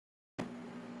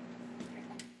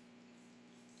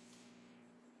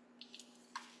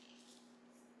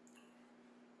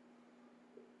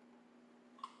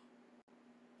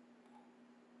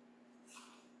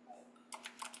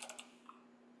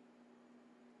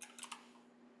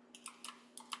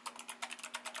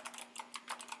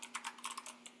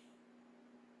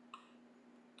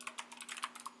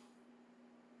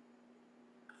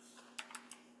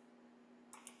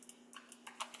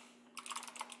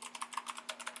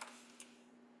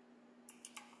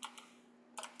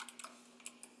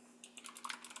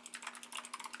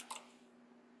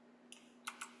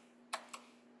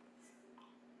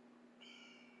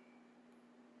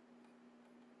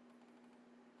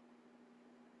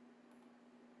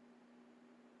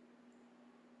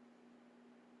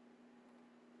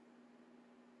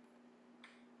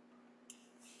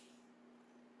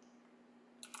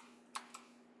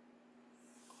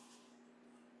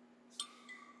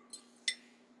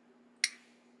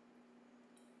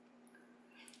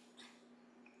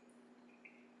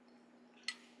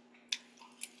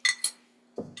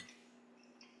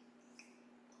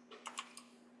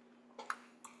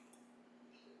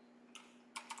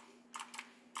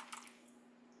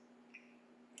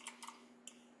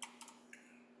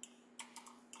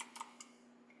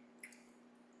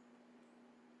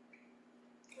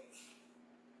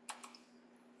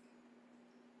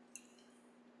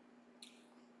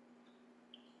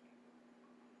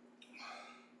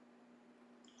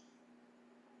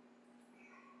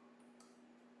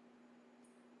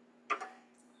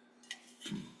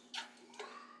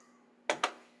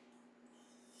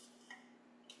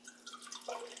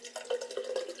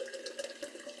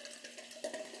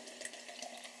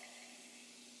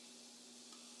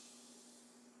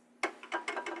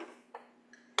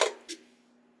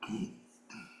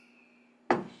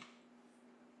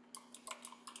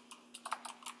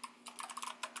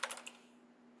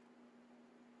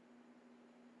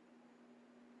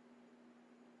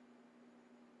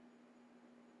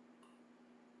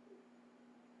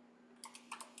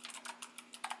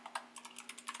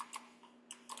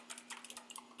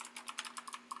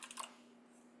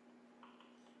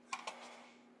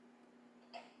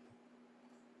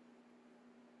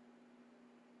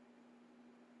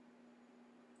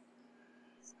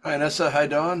Hi, Nessa. Hi,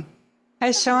 Dawn.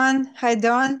 Hi, Sean. Hi,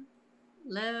 Dawn.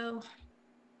 Hello.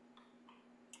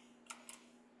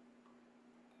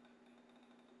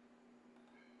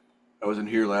 I wasn't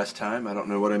here last time. I don't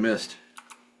know what I missed.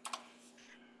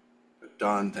 But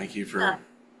Dawn, thank you for.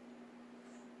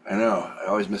 I know, I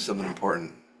always miss something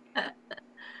important.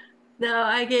 No,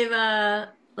 I gave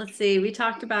let's see, we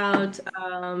talked about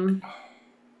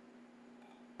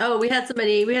oh, we had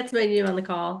somebody new on the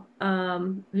call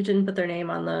who didn't put their name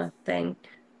on the thing.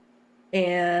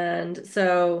 And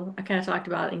so I kind of talked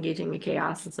about engaging in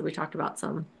chaos, and so we talked about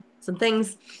some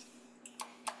things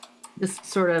just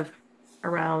sort of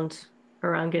around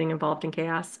getting involved in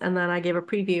chaos. And then I gave a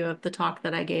preview of the talk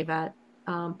that I gave at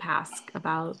PASC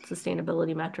about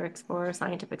sustainability metrics for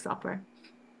scientific software.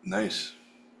 Nice.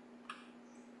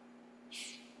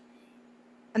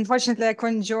 Unfortunately, I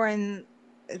couldn't join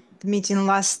the meeting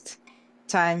last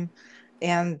time,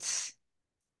 and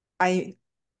I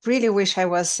really wish I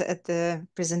was at the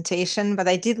presentation, but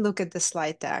I did look at the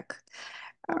slide deck,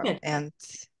 Okay. and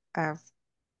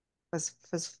was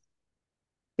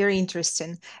very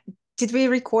interesting. Did we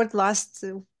record last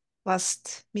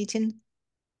meeting?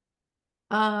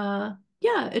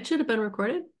 Yeah, it should have been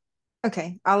recorded.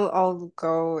 Okay, I'll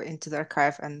go into the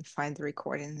archive and find the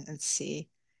recording and see.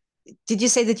 Did you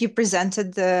say that you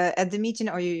presented at the meeting,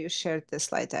 or you shared the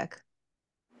slide deck?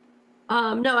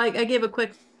 No, I gave a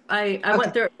quick I Okay.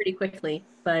 went through it pretty quickly,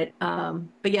 but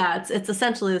yeah, it's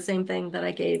essentially the same thing that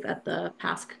I gave at the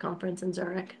PASC conference in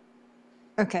Zurich.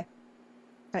 Okay.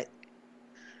 Right.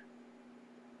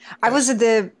 I was Nice. at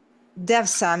the Dev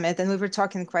Summit, and we were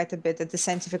talking quite a bit at the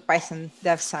Scientific Python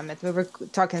Dev Summit. We were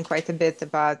talking quite a bit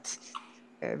about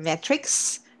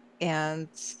metrics, and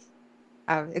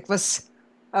it was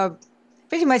uh,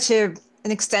 pretty much an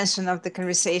extension of the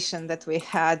conversation that we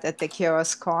had at the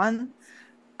CHAOSS Con.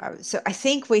 So I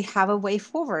think we have a way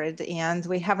forward, and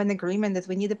we have an agreement that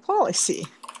we need a policy.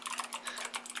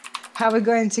 How we're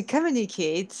going to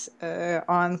communicate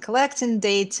on collecting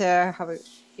data,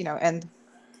 and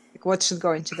like, what should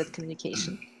go into that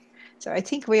communication. So I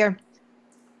think we are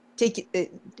taking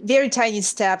very tiny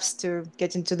steps to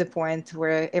getting to the point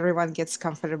where everyone gets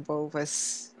comfortable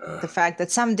with Uh, the fact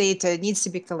that some data needs to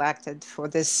be collected for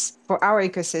our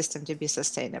ecosystem to be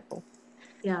sustainable.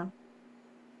 Yeah.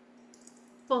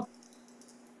 Cool.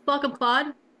 Welcome,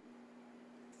 Claude.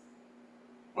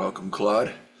 Welcome,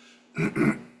 Claude.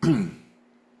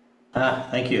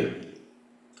 Thank you.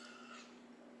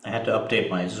 I had to update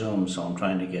my Zoom, so I'm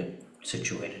trying to get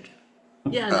situated.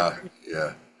 Yeah, no.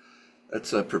 Yeah,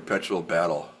 that's a perpetual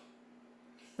battle,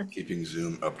 keeping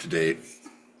Zoom up to date.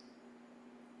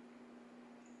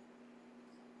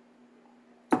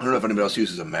 I don't know if anybody else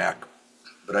uses a Mac,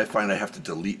 but I find I have to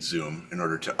delete Zoom in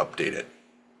order to update it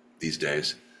these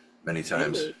days, many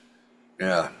times. Really?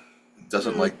 Yeah, it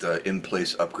doesn't Hmm. like the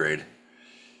in-place upgrade.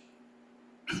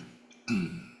 All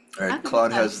I right, have to do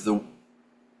Claude that. has the.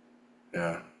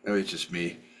 Yeah, maybe it's just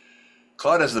me.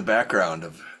 Claude has the background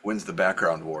of wins the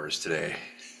background wars today.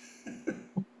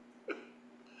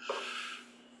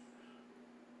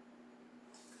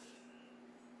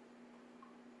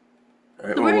 All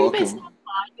right, So well, where are you based now, welcome.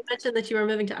 Claude? You mentioned that you were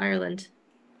moving to Ireland.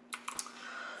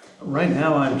 Right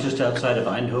now, I'm just outside of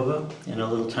Eindhoven in a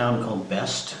little town called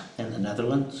Best in the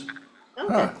Netherlands.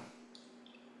 Okay. Huh.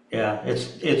 Yeah,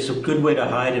 it's a good way to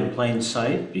hide in plain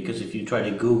sight because if you try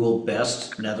to Google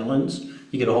Best Netherlands,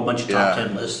 you get a whole bunch of top Yeah,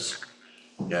 10 lists.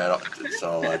 yeah, it's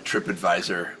all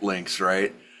TripAdvisor links,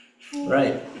 right?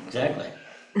 Right, exactly.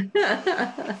 Hey,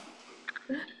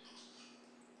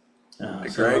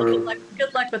 So Well, Greg.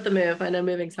 good luck with the move. I know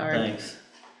moving's hard. thanks.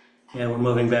 Yeah, we're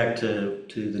moving back to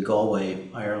the Galway,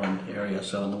 Ireland area,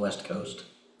 so on the west coast.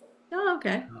 Oh,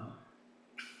 okay.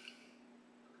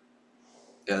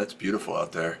 Yeah, that's beautiful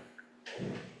out there,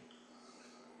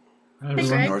 Hi, Hey,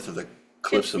 just everyone. Greg. north of the Good to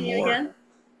Cliffs of see you Moher. again.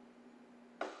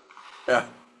 Yeah.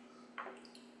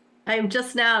 I'm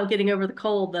just now getting over the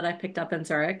cold that I picked up in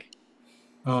Zurich.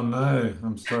 Oh no,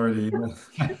 I'm sorry to hear.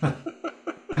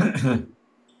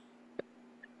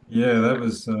 Yeah, that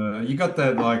was you got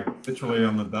that like literally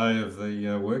on the day of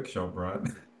the workshop, right?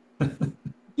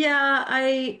 Yeah,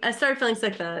 I started feeling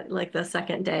sick the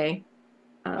second day.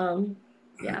 Um,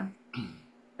 yeah.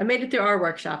 I made it through our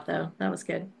workshop though. That was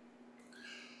good.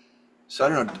 So I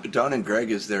don't know, Don and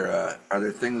Greg, are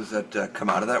there things that come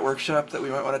out of that workshop that we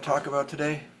might want to talk about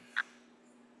today?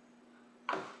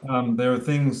 There are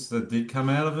things that did come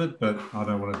out of it, but I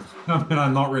don't want to. I mean,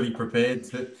 I'm not really prepared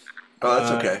to. Oh,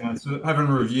 that's okay. I sort of haven't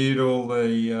reviewed all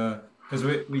the because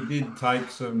we did take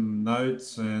some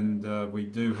notes and we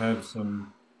do have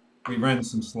some. We ran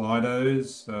some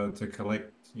Slidos to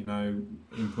collect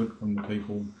input from the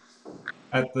people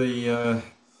at the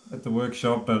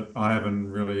workshop, but I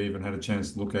haven't really even had a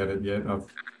chance to look at it yet. I've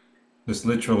just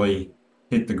literally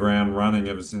hit the ground running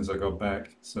ever since I got back.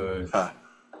 So Huh.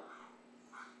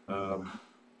 um,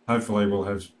 hopefully we'll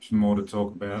have some more to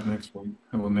talk about next week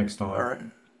or next time. All right.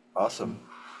 Awesome.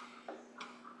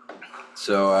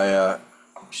 So I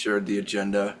shared the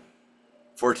agenda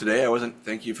for today.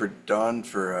 Thank you for Dawn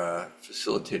for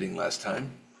facilitating last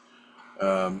time.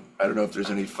 I don't know if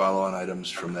there's any follow-on items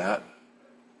from that.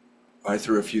 I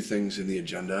threw a few things in the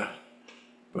agenda,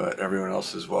 but everyone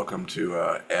else is welcome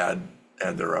to add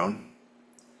their own.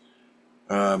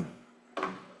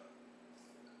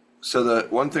 So the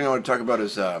one thing I want to talk about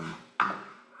is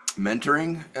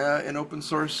mentoring in open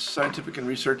source scientific and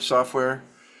research software.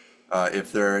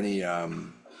 If there are any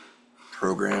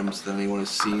programs that anyone has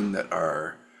seen that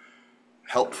are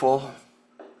helpful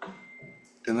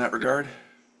in that regard.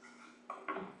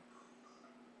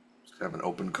 Just have an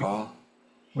open call.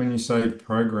 When you say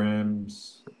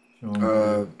programs,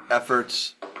 Sean,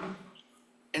 Efforts,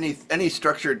 any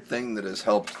structured thing that has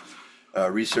helped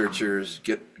researchers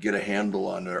get a handle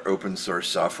on their open source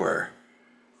software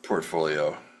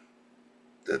portfolio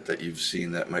that you've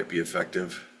seen that might be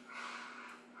effective.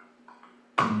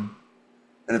 And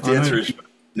if the answer is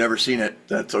never seen it,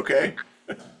 that's okay.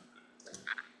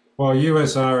 well,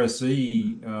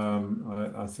 USRSE,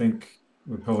 I think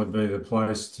would probably be the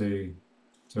place to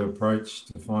approach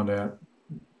to find out,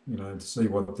 to see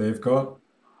what they've got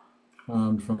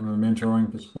from a mentoring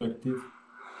perspective.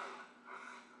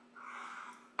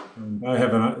 And they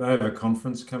have a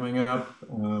conference coming up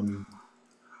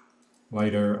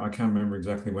later. I can't remember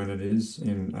exactly when it is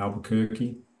in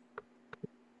Albuquerque.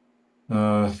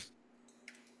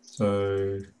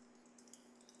 So,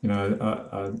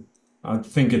 I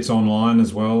think it's online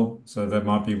as well, so that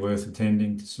might be worth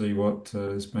attending to see what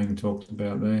is being talked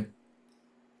about there.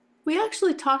 We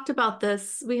actually talked about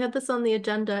this. We had this on the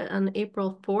agenda on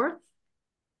April 4th.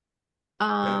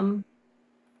 And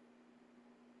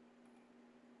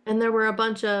there were a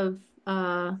bunch of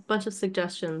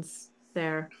suggestions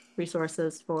there,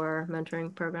 resources for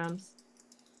mentoring programs.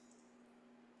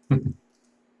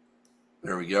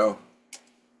 There we go.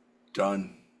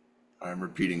 Done. I'm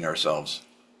repeating ourselves.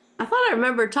 I thought I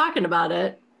remembered talking about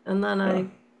it, and then I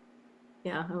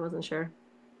wasn't sure.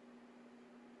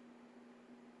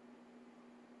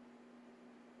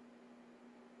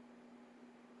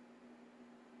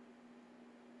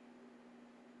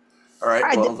 All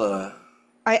right. Well,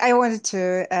 I wanted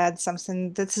to add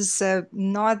something that is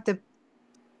not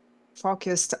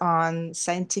focused on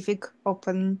scientific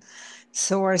open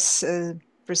source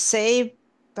per se,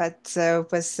 but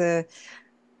with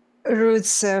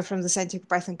roots from the scientific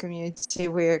Python community.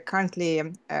 We're currently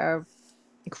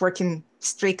working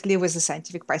strictly with the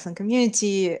scientific Python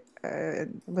community,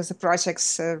 with the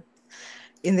projects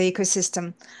in the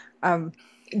ecosystem.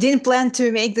 Didn't plan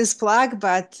to make this plug,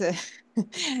 but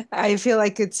I feel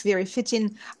like it's very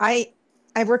fitting. I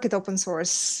work at open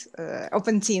source,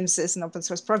 Open Teams as an open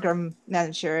source program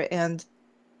manager, and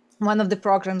one of the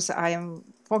programs I am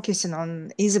focusing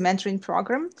on is a mentoring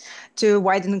program to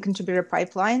widen the contributor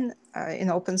pipeline in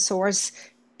open source.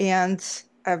 And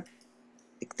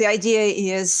the idea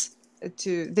is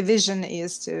the vision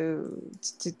is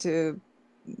to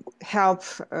help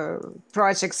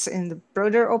projects in the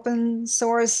broader open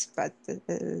source. But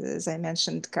as I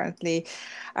mentioned, currently,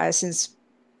 since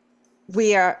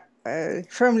we are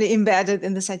firmly embedded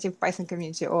in the scientific Python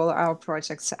community, all our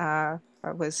projects are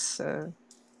within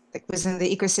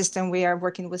the ecosystem. We are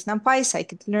working with NumPy,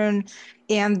 scikit-learn,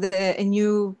 and a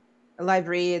new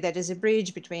library that is a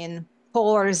bridge between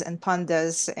polars and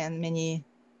pandas and many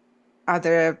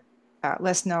other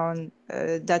less known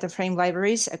data frame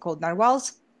libraries called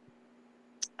narwhals.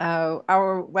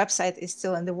 Our website is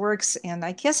still in the works, and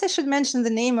I guess I should mention the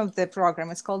name of the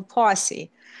program. It's called POSSE,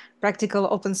 Practical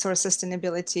Open Source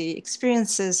Sustainability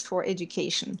Experiences for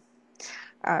Education.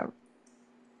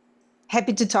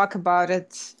 Happy to talk about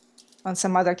it on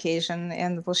some other occasion,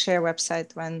 and we'll share a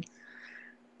website when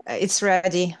it's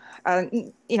ready.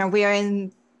 We are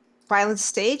in pilot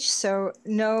stage, so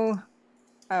no,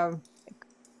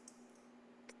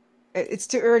 it's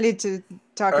too early to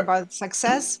talk about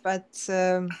success, but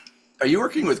are you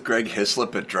working with Greg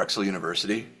Hislop at Drexel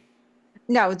University?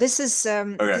 no, this is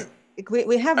Okay.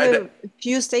 We have a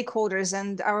few stakeholders,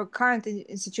 and our current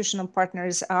institutional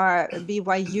partners are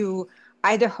BYU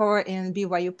Idaho and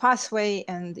BYU Pathway.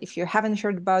 And if you haven't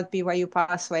heard about BYU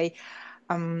Pathway,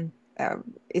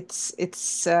 it's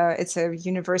a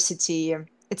university.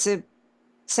 It's a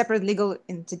separate legal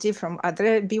entity from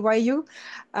other BYU.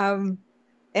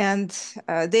 and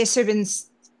they're serving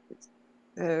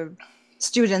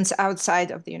students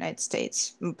outside of the United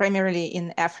States, primarily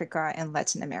in Africa and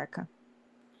Latin America.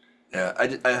 Yeah,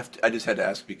 I just had to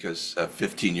ask because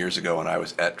 15 years ago when I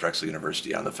was at Drexel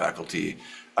University on the faculty,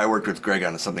 I worked with Greg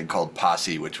on something called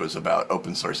Posse, which was about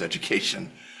open source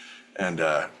education. And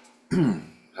I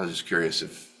was just curious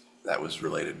if that was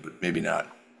related, but maybe not.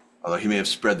 Although he may have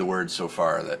spread the word so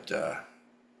far that...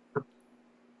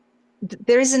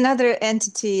 There is another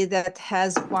entity that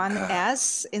has one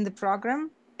S in the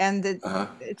program, and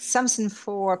it's something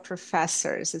for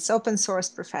professors. It's open source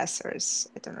professors.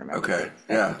 I don't remember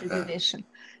the abbreviation.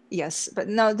 Yes, but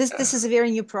no, this is a very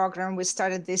new program. We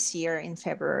started this year in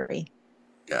February.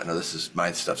 Yeah, no,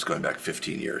 my stuff's going back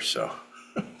 15 years, so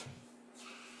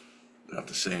not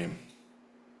the same.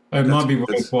 It might be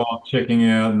worthwhile checking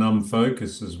out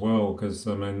NumFocus as well, because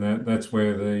I mean that's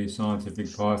where the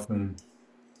scientific Python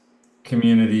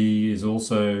community is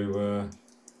also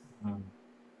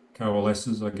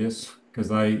coalesces, I guess, because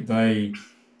they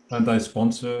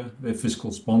sponsor, they're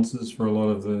fiscal sponsors for a lot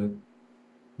of the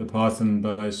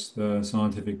Python-based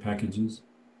scientific packages.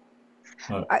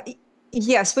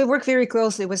 Yes, we work very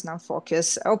closely with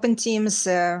NumFocus. Open Teams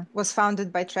was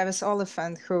founded by Travis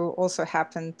Oliphant, who also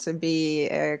happened to be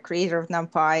a creator of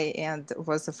NumPy and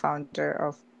was the founder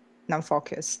of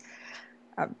NumFocus.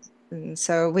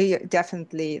 So we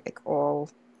definitely all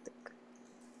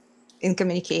in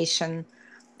communication.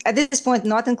 At this point,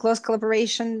 not in close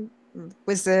collaboration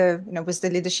with the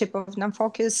leadership of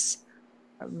NumFocus.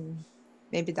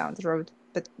 Maybe down the road,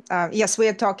 but yes, we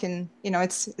are talking.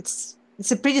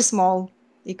 It's a pretty small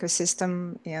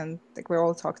ecosystem, and we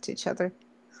all talk to each other.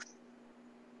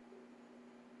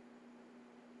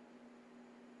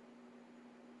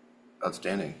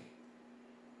 Outstanding.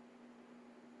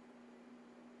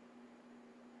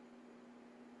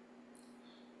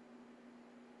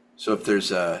 So if there's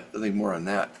nothing more on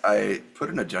that, I put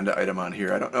an agenda item on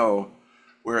here. I don't know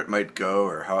where it might go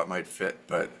or how it might fit,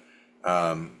 but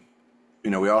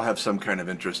we all have some kind of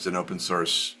interest in open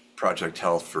source project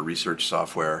health for research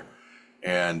software.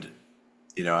 And,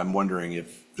 I'm wondering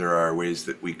if there are ways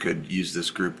that we could use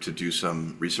this group to do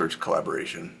some research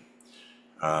collaboration.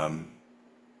 I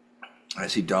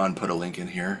see Dawn put a link in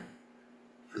here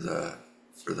for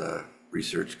the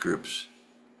research groups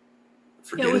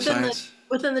for data science.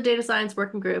 Within the data science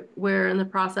working group, we're in the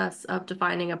process of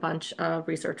defining a bunch of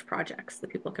research projects that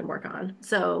people can work on.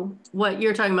 So what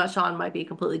you're talking about, Sean, might be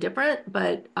completely different,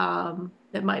 but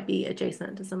it might be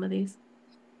adjacent to some of these.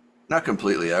 Not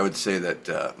completely. I would say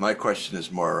that my question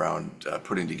is more around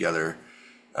putting together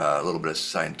a little bit of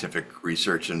scientific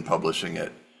research and publishing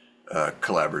it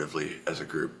collaboratively as a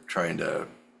group, trying to,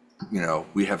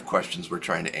 we have questions we're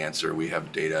trying to answer. We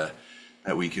have data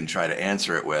that we can try to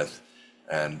answer it with.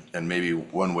 And maybe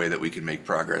one way that we can make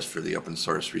progress for the open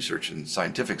source research and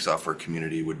scientific software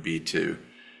community would be to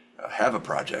have a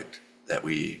project that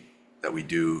we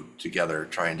do together,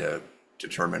 trying to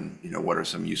determine, what are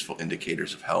some useful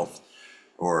indicators of health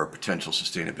or potential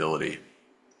sustainability,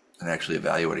 and actually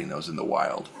evaluating those in the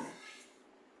wild.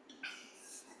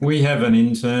 We have an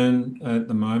intern at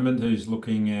the moment who's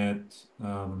looking at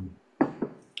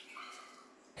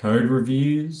code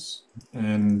reviews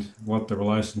and what the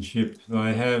relationship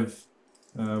they have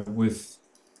with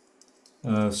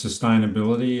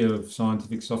sustainability of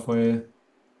scientific software.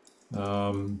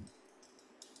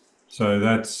 So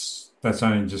that's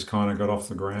only just kind of got off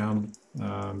the ground,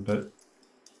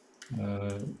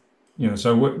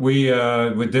 so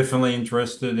we're definitely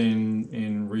interested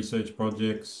in research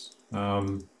projects,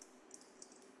 and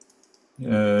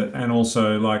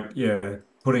also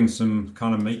putting some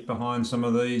kind of meat behind some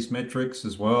of these metrics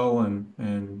as well, and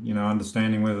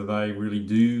understanding whether they really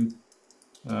do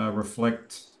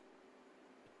reflect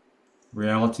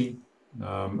reality.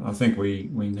 I think we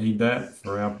need that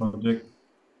for our project.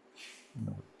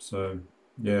 So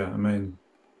yeah,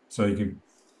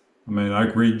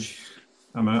 Oak Ridge.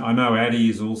 I know Addie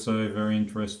is also very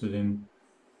interested in.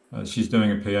 She's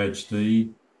doing a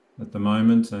PhD at the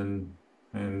moment, and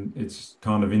it's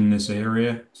kind of in this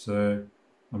area. So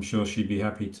I'm sure she'd be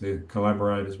happy to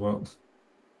collaborate as well.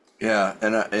 Yeah,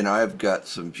 and I've got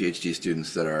some PhD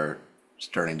students that are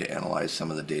starting to analyze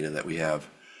some of the data that we have,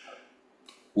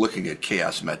 looking at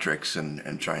CHAOSS metrics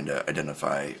and trying to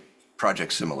identify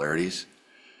project similarities,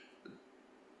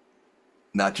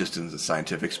 not just in the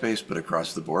scientific space, but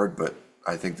across the board. But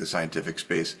I think the scientific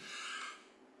space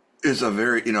is a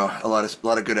very, a lot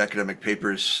of good academic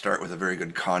papers start with a very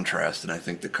good contrast. And I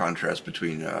think the contrast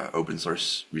between open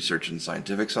source research and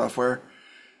scientific software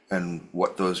and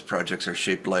what those projects are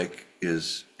shaped like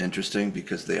is interesting,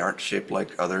 because they aren't shaped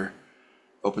like other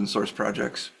open source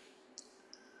projects.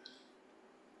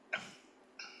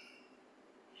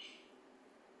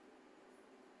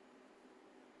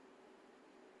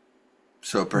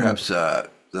 So perhaps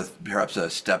perhaps a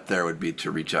step there would be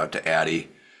to reach out to Addie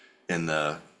in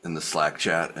the Slack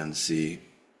chat and see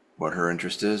what her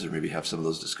interest is, or maybe have some of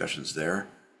those discussions there.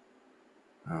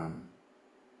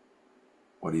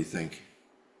 What do you think?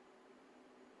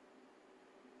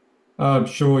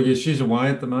 Sure. Yeah, she's away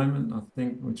at the moment, I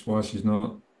think, which is why she's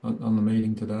not on the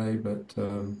meeting today. But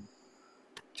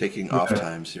Taking yeah. off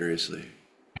time seriously.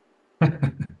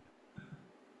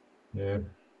 Yeah.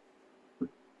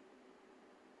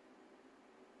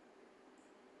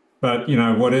 But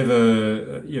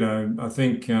whatever I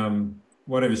think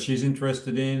whatever she's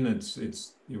interested in, it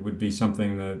would be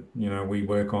something that we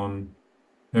work on.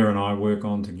 Her and I work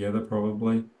on together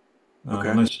probably,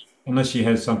 Okay. unless she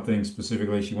has something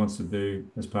specifically she wants to do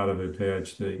as part of her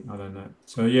PhD. I don't know.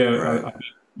 So yeah, Right.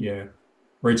 yeah,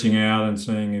 reaching out and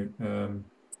seeing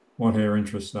what her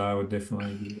interests are would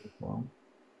definitely be worthwhile.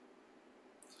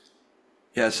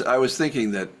 Yes, I was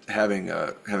thinking that having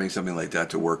something like that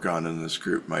to work on in this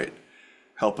group might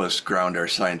help us ground our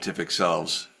scientific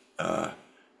selves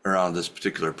around this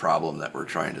particular problem that we're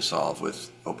trying to solve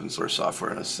with open source software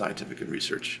in a scientific and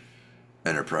research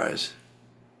enterprise.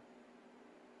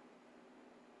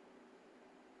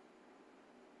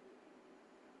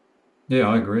 Yeah,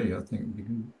 I agree. I think it'd be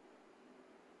good.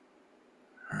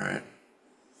 All right.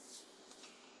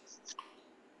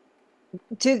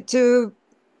 To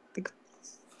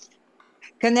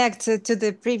connect to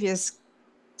the previous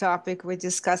topic we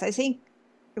discussed, I think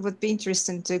it would be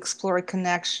interesting to explore a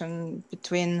connection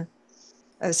between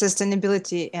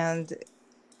sustainability and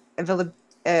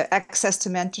access to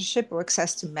mentorship or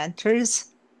access to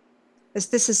mentors. As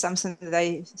this is something that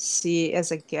I see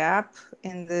as a gap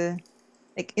in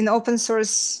open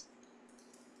source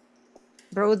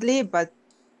broadly, but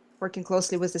working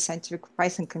closely with the scientific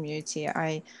Python community,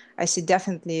 I see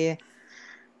definitely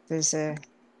there's a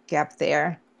gap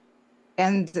there.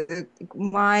 And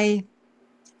my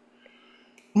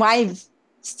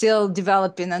still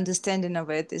developing understanding of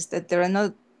it is that there are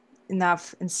not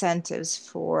enough incentives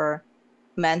for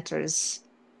mentors.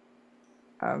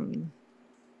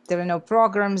 There are no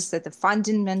programs that are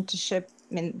funding mentorship.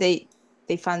 I mean, they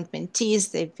fund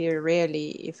mentees. They very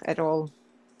rarely, if at all,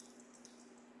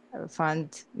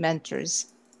 fund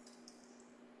mentors.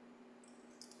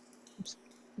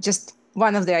 Just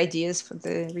one of the ideas for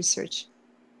the research.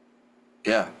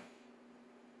 Yeah.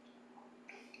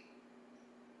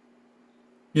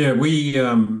 Yeah, I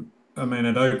mean,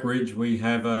 at Oak Ridge, we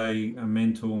have a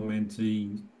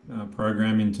mentor-mentee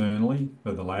program internally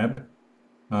for the lab.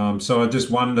 So I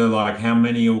just wonder, like, how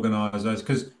many organizations,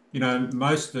 because,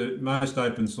 most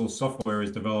open source software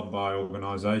is developed by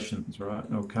organizations, right?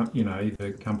 Or,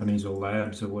 either companies or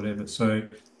labs or whatever. So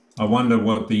I wonder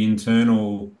what the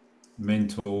internal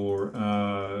mentor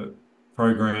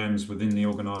programs within the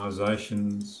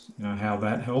organizations, how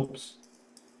that helps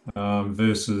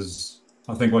versus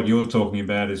I think what you're talking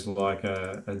about is like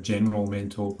a general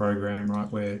mentor program,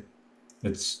 right, where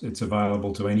it's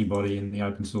available to anybody in the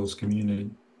open source community.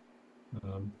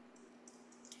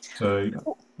 So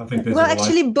I think there's a Well, relation.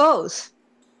 actually, both.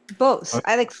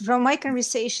 I like from my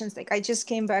conversations, like I just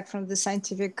came back from the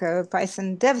scientific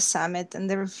Python Dev Summit, and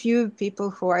there are a few people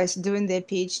who are doing their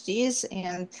PhDs,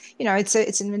 and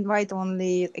it's an invite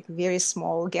only, like very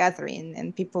small gathering,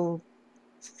 and people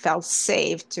felt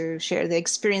safe to share their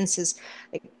experiences.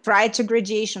 Like prior to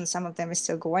graduation, some of them are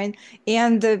still going,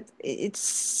 and it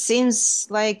seems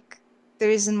like there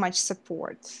isn't much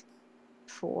support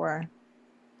for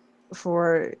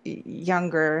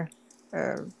younger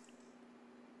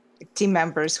team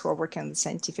members who are working on the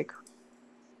scientific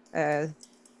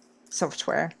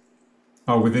software,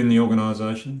 Within the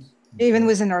organizations. even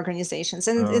within organizations.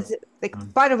 And Oh, it's like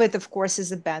part of it, of course, is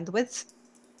the bandwidth,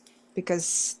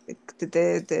 because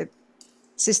the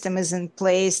system is in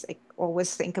place. Like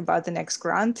always think about the next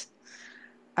grant.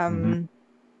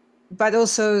 But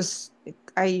also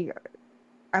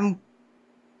I'm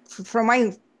from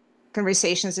my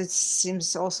conversations, it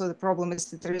seems also the problem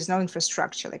is that there is no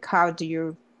infrastructure. Like how do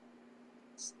you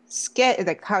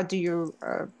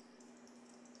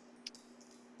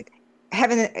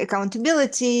have an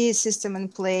accountability system in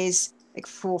place, like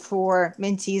for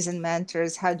mentees and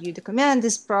mentors? How do you document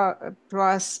this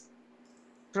process?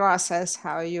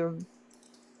 How you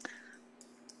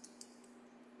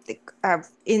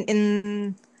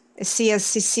in a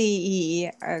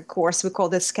CSCCE course, we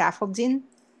call it scaffolding,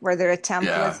 where there are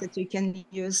templates that you can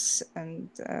use, and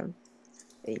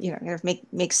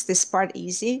makes this part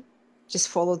easy. Just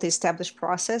follow the established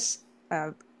process.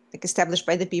 like established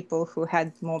by the people who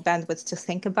had more bandwidth to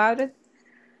think about it.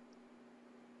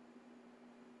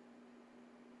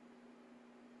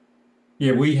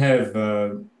 Yeah, we have,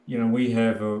 we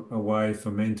have a way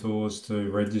for mentors to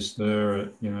register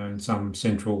at, in some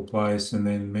central place, and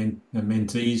then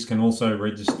mentees can also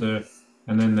register.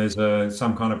 And then there's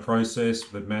some kind of process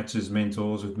that matches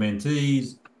mentors with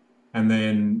mentees. And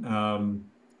then,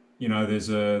 there's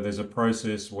a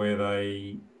process where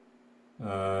they,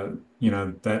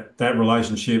 that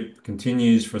relationship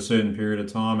continues for a certain period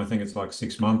of time. I think it's like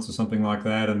 6 months or something like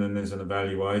that. And then there's an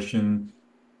evaluation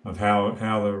of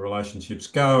how the relationship's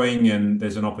going, and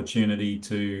there's an opportunity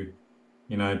to,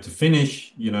 to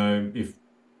finish, if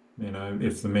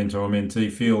the mentor or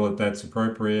mentee feel that that's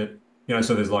appropriate,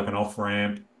 so there's like an off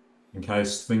ramp in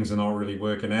case things are not really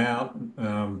working out,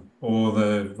 or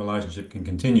the relationship can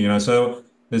continue, so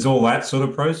there's all that sort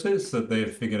of process that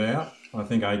they've figured out. I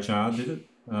think HR did it,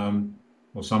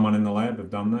 or someone in the lab have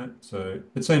done that. So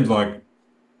it seems like,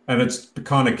 and it's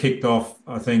kind of kicked off,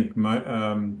 I think,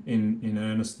 in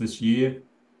earnest this year.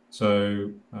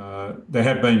 So there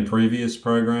have been previous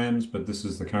programs, but this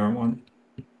is the current one.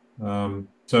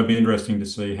 So it'd be interesting to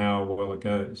see how well it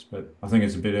goes. But I think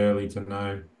it's a bit early to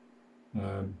know,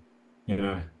 um,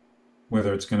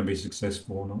 whether it's going to be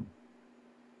successful or not.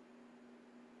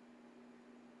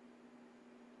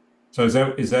 So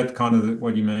is that kind of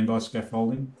what you mean by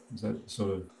scaffolding? Is that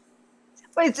sort of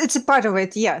Well, it's a part of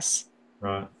it, yes.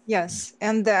 right? Yes,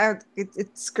 and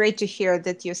it's great to hear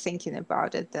that you're thinking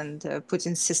about it and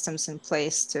putting systems in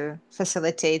place to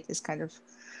facilitate this kind of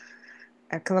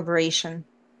collaboration.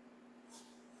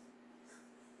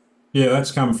 Yeah,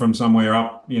 that's come from somewhere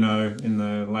up, in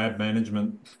the lab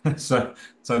management. So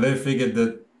they've figured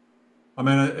that. I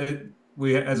mean,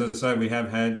 as I say, we have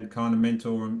had kind of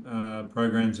mentor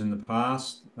programs in the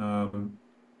past, and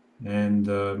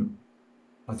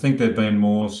I think they've been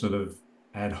more sort of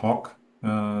ad hoc,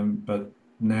 but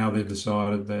now they've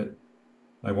decided that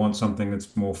they want something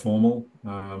that's more formal,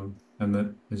 and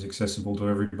that is accessible to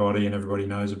everybody and everybody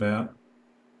knows about.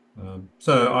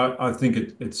 So I think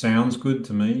it sounds good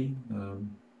to me,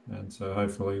 and so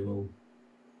hopefully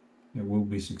it will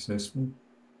be successful.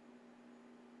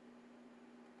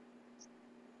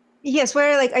 Yes,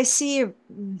 where like I see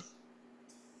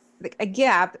like a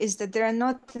gap is that there are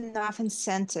not enough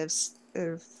incentives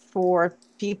for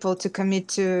people to commit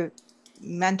to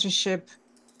mentorship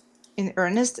in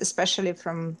earnest, especially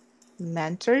from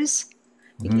mentors.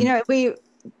 Mhm.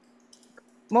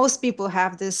 Most people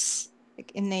have this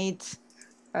like innate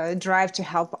drive to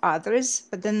help others,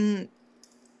 but then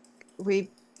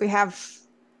we have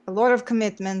a lot of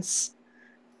commitments.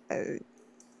 Uh,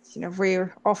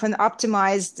 we're often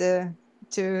optimized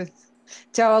to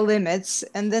our limits,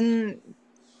 and then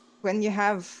when you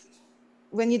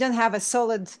don't have a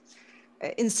solid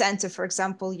incentive, for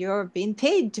example, you're being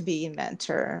paid to be a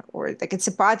mentor, or like it's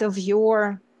a part of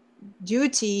your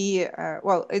duty.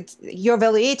 You're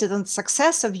evaluated on the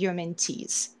success of your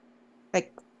mentees,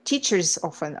 like teachers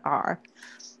often are.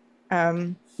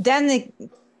 Then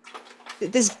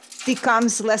this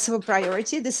becomes less of a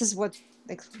priority. This is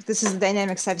the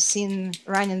dynamics I've seen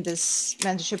running these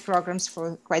mentorship programs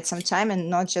for quite some time, and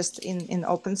not just in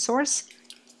open source.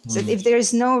 So if there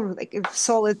is no like a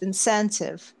solid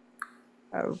incentive,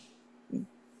 uh,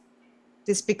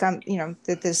 this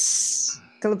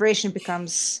collaboration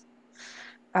becomes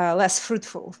less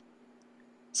fruitful.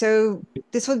 So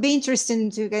this would be interesting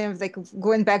to kind of like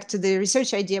going back to the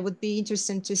research idea, would be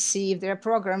interesting to see if there are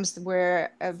programs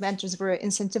where mentors were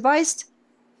incentivized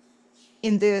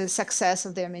in the success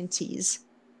of their mentees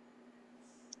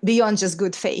beyond just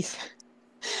good faith.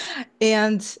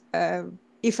 And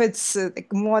if it's like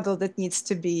a model that needs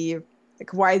to be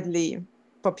like widely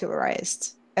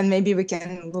popularized, and maybe we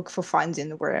can look for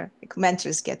funding where like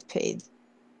mentors get paid.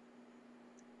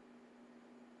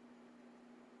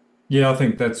 Yeah, I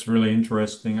think that's really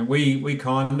interesting. We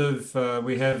kind of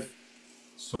we have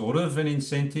sort of an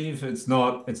incentive. It's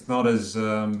not as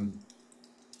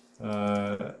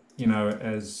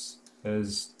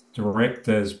as direct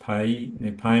as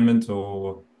payment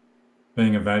or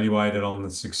being evaluated on the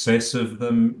success of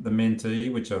the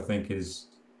mentee, which I think is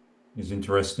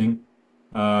interesting.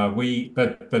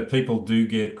 But people do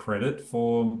get credit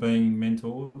for being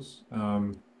mentors,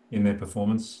 in their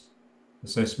performance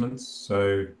assessments.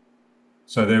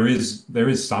 So there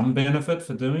is some benefit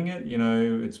for doing it.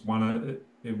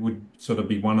 It would sort of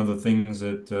be one of the things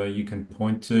that you can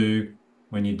point to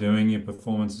when you're doing your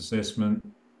performance assessment,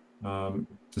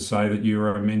 to say that you're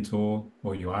a mentor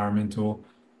or you are a mentor,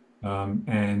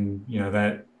 and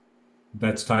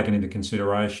that's taken into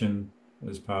consideration.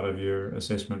 as part of your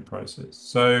assessment process.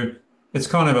 So it's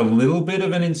kind of a little bit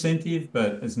of an incentive,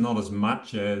 but it's not as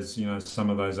much as, some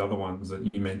of those other ones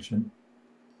that you mentioned.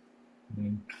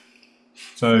 Yeah.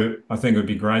 So I think it would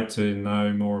be great to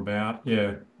know more about,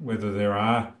 whether there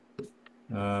are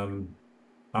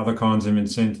other kinds of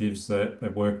incentives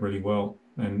that work really well.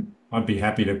 And I'd be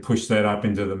happy to push that up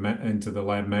into the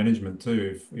lab management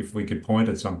too, if we could point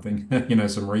at something,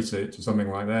 some research or something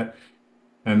like that,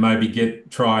 and maybe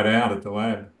try it out at the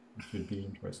lab, which would be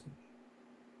interesting.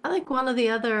 I think one of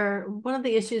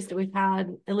the issues that we've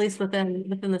had, at least within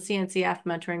the CNCF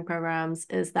mentoring programs,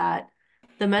 is that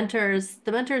the mentors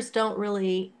don't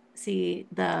really see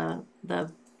the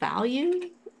value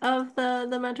of the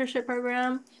mentorship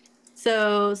program.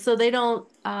 So they don't,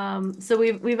 so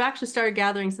we've actually started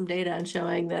gathering some data and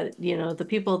showing that, the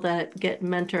people that get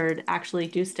mentored actually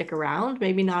do stick around,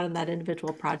 maybe not in that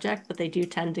individual project, but they do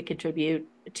tend to contribute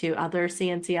to other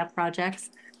CNCF projects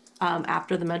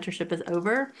after the mentorship is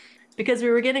over. Because we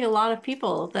were getting a lot of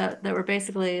people that were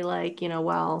basically like, we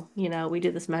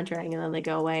do this mentoring and then they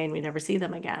go away and we never see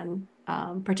them again.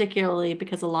 Particularly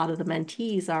because a lot of the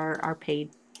mentees are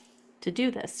paid to do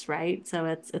this, right? So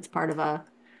it's part of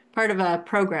a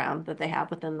program that they have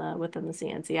within the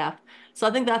CNCF. So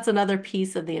I think that's another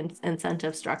piece of the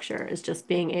incentive structure, is just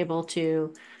being able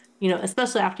to,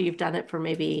 especially after you've done it for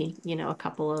maybe, a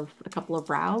couple of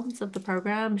rounds of the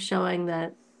program, showing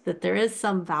that there is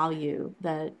some value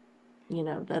that,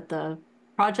 that the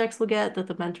projects will get, that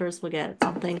the mentors will get,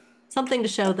 something to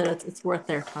show that it's worth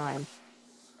their time.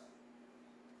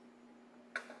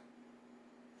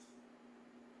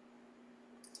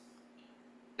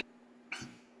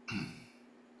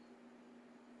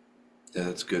 Yeah,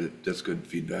 that's good. That's good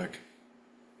feedback.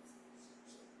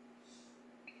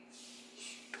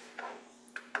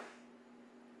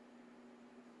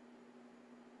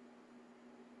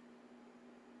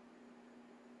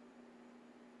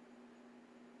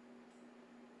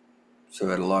 So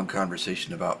I had a long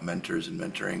conversation about mentors and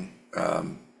mentoring.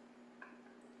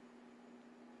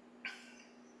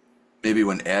 Maybe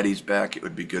when Addie's back, it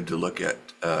would be good to look at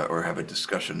or have a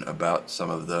discussion about some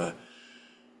of the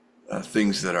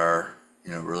things that are,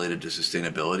 related to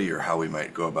sustainability, or how we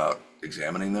might go about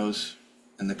examining those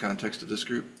in the context of this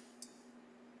group.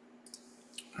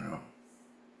 I don't know.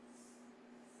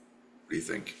 What do you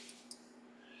think?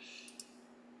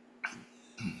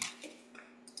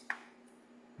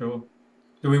 Sure.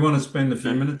 Do we want to spend a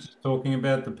few minutes talking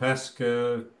about the PASC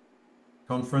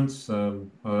conference?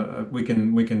 We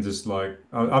can just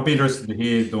I'd be interested to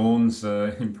hear Dawn's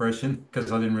impression,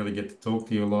 because I didn't really get to talk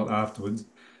to you a lot afterwards.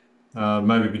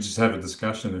 Maybe we just have a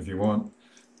discussion if you want.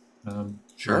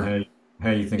 Sure. On how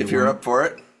you think If it you're went. up for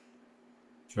it.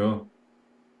 Sure.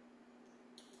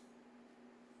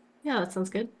 Yeah, that sounds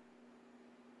good.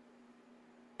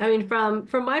 I mean, from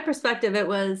my perspective, it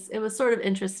was sort of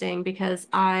interesting because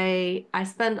I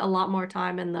spend a lot more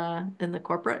time in the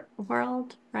corporate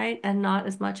world, right? And not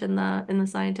as much in the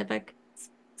scientific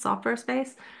software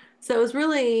space. So it was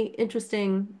really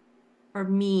interesting for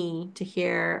me to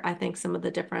hear, I think, some of the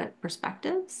different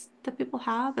perspectives that people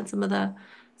have, and some of the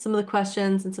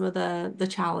questions and some of the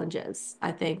challenges,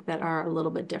 I think, that are a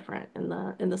little bit different in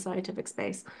the scientific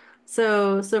space.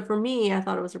 So for me, I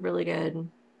thought it was a really good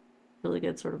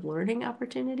sort of learning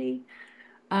opportunity.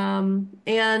 And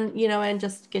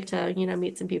just get to,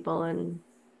 meet some people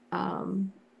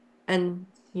um, and,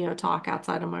 talk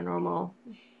outside of my normal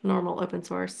open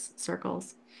source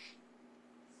circles.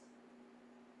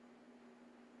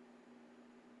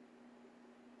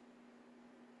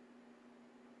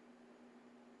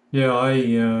 Yeah,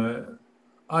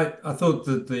 I thought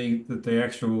that the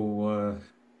actual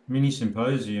mini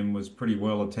symposium was pretty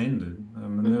well attended.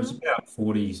 And there was about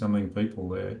 40 something people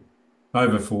there,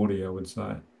 over 40, I would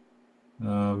say.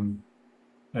 And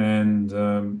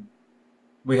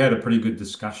we had a pretty good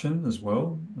discussion as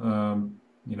well.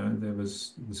 There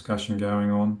was discussion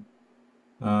going on.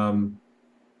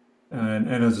 And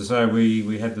as I say,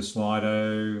 we had the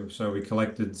Slido, so we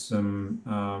collected some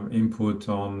input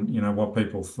on, what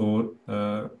people thought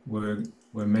were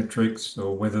metrics,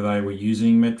 or whether they were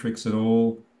using metrics at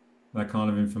all, that kind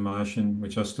of information,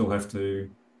 which I still have to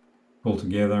pull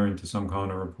together into some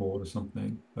kind of report or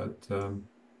something. But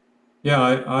yeah,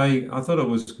 I thought it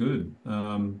was good.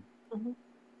 Mhm.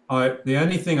 The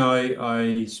only thing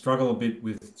I struggle a bit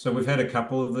with, so we've had a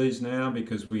couple of these now,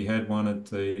 because we had one at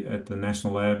the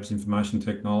National Labs Information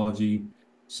Technology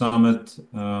Summit,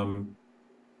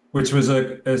 which was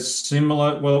a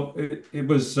similar, well, it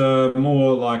was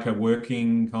more like a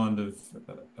working kind of,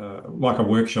 like a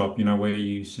workshop, where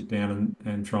you sit down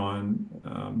and try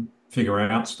and figure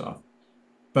out stuff.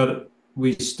 But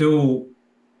we still,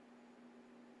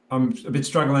 I'm a bit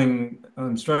struggling.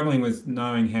 I'm struggling with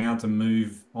knowing how to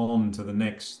move on to the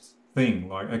next thing.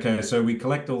 Like, okay, so we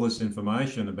collect all this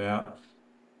information about,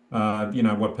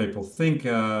 what people think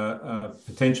are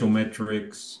potential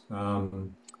metrics,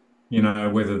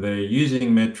 whether they're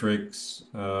using metrics,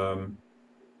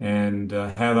 and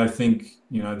how they think,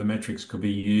 the metrics could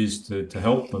be used to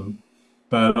help them.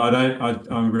 But I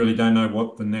really don't know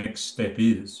what the next step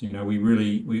is.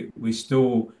 We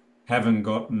still haven't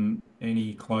gotten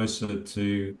any closer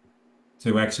to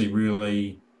actually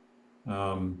really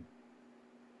um,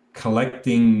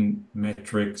 collecting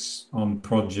metrics on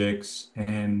projects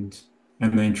and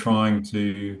then trying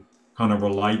to kind of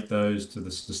relate those to the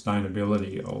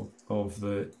sustainability of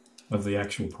the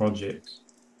actual projects.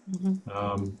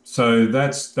 Mhm. So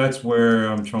that's where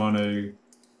I'm trying to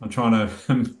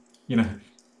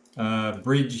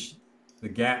bridge the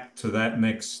gap to that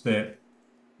next step.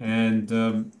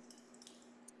 And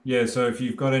yeah, so if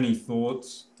you've got any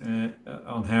thoughts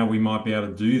on how we might be able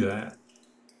to do that,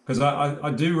 because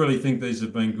I do really think these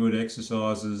have been good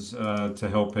exercises to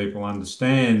help people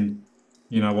understand,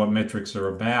 what metrics are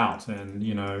about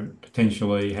and,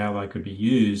 potentially how they could be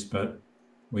used, but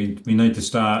we need to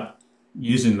start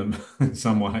using them in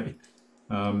some way.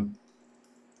 Um,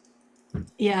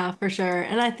 Yeah, for sure.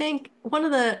 And I think one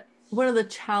of the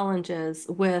challenges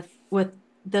with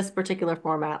this particular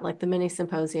format, like the mini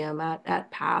symposium at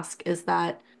PASC, is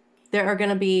that there are going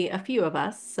to be a few of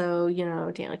us. So,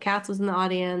 Dana Katz was in the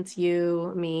audience,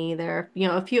 you, me, there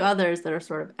are, a few others that are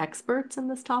sort of experts in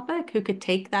this topic who could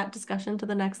take that discussion to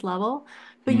the next level.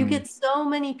 But you mm, get so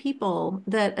many people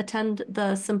that attend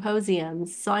the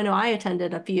symposiums. So I know I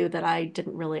attended a few that I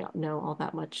didn't really know all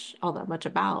that much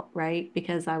about, right?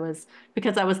 Because I was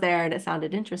there and it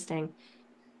sounded interesting.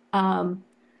 Um,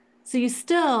 so you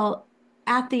still,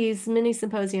 at these mini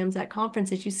symposiums at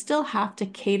conferences, you still have to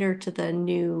cater to the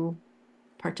new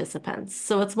participants.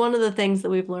 So it's one of the things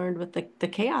that we've learned with the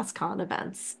CHAOSScon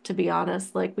events, to be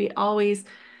honest. Like we always,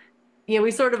 we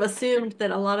sort of assumed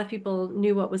that a lot of people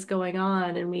knew what was going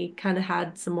on, and we kind of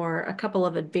had a couple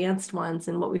of advanced ones.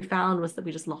 And what we found was that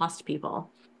we just lost people,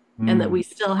 and that we mm,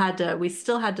 still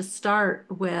had to start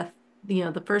with,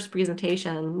 the first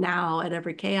presentation now at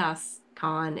every chaos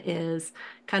con is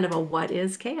kind of a what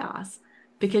is chaos,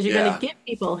 because you're going to Yeah, get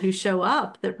people who show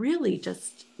up that really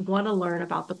just want to learn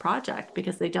about the project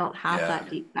because they don't have yeah, that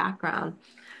deep background.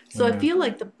 So I yeah. feel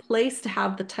like the place to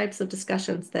have the types of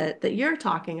discussions that you're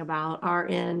talking about are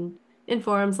in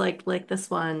forums like this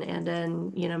one, and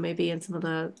then maybe in some of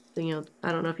the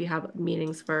I don't know if you have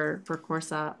meetings for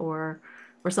Corsa or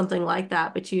something like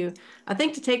that, but I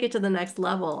think to take it to the next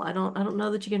level, I don't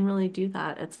know that you can really do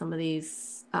that at some of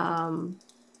these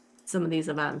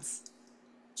events.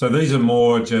 So these are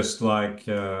more just like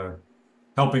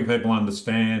helping people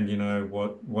understand,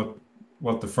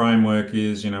 what the framework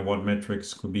is, what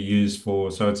metrics could be used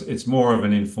for. So it's more of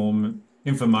an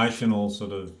informational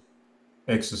sort of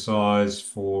exercise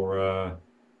for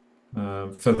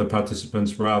the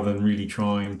participants rather than really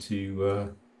trying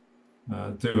to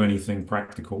do anything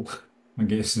practical, I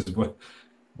guess is what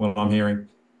I'm hearing.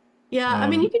 Yeah, I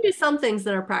mean, you Um, can do some things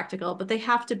that are practical, but they're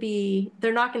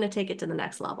not going to take it to the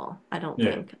next level, I don't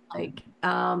yeah. think. Like,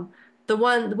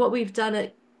 what we've done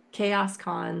at Chaos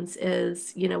Cons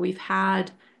is, we've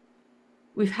had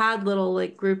little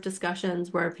like group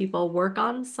discussions where people work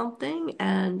on something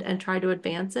and try to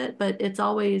advance it, but it's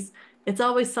always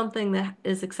something that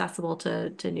is accessible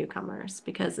to newcomers,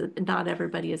 because not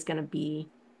everybody is going to be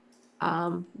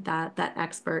that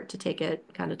expert to take it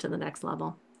kind of to the next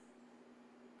level.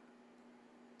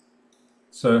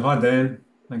 So hi Dan,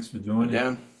 thanks for joining.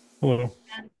 Dan. Hello.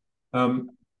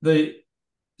 Um, the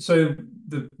so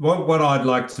what I'd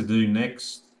like to do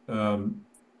next.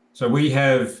 So we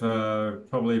have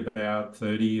probably about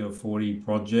 30 or 40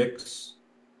 projects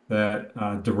that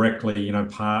are directly,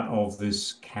 part of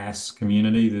this CAS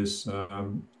community, this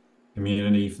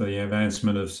community for the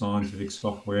advancement of scientific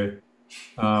software.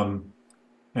 Um,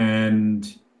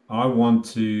 and I want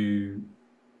to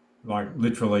like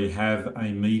literally have a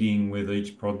meeting with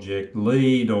each project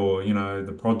lead or,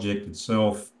 the project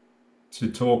itself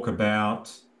to talk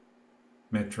about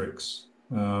metrics.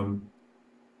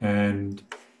 And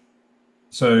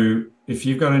so if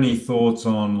you've got any thoughts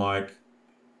on like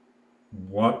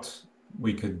what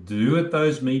we could do at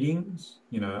those meetings,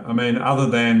 I mean, other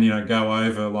than, go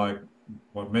over like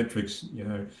what metrics,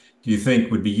 do you think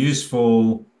would be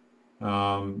useful?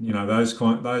 Those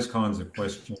kinds of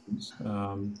questions.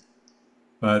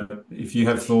 But if you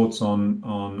have thoughts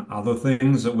on other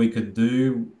things that we could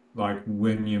do, like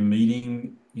when you're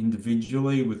meeting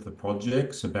individually with the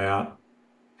projects about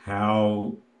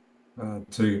how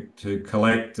to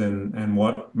collect and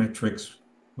what metrics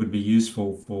would be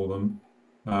useful for them.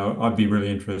 I'd be really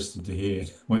interested to hear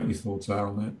what your thoughts are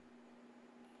on that.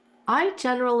 I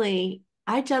generally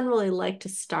like to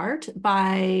start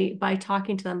by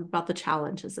talking to them about the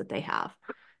challenges that they have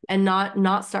and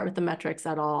not start with the metrics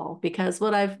at all. Because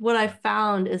what I've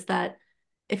found is that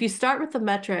if you start with the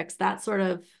metrics, that sort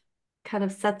of kind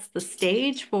of sets the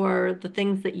stage for the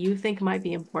things that you think might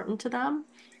be important to them.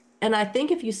 And I think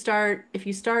if you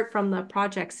start from the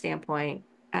project standpoint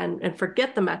and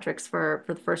forget the metrics for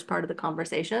the first part of the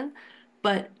conversation,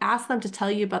 but ask them to tell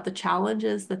you about the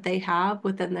challenges that they have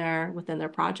within their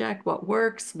project, what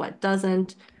works, what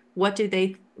doesn't, what do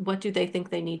they think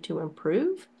they need to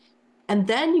improve. And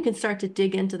then you can start to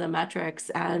dig into the metrics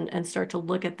and start to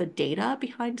look at the data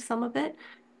behind some of it,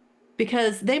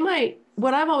 because they might,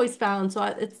 what I've always found,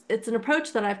 so it's an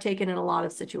approach that I've taken in a lot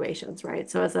of situations, right?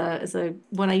 So as a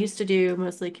when I used to do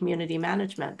mostly community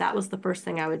management, that was the first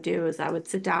thing I would do is I would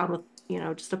sit down with,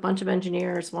 just a bunch of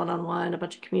engineers one-on-one, a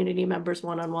bunch of community members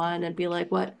one-on-one, and be like,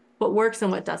 what works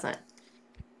and what doesn't.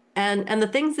 And the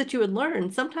things that you would learn,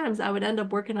 sometimes I would end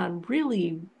up working on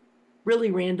really,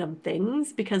 really random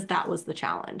things because that was the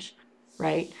challenge,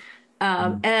 right?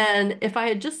 And if I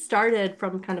had just started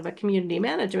from kind of a community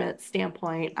management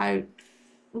standpoint,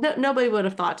 nobody would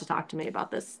have thought to talk to me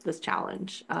about this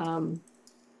challenge.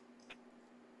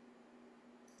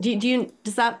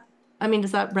 Does that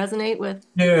resonate with?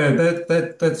 Yeah,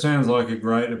 that sounds like a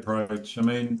great approach. I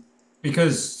mean,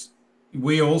 because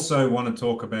we also want to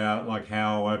talk about like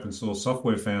how open source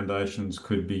software foundations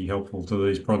could be helpful to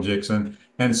these projects. And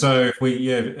so if we,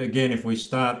 yeah, again, if we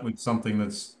start with something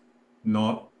that's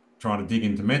not trying to dig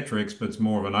into metrics, but it's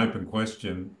more of an open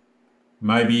question,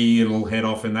 maybe it'll head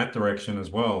off in that direction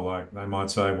as well. Like they might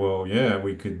say, well, yeah,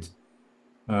 we could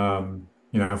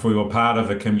if we were part of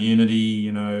a community,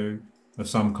 of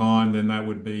some kind, then that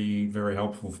would be very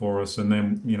helpful for us. And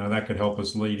then, that could help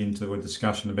us lead into a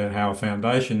discussion about how a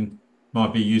foundation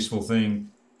might be a useful thing.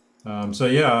 So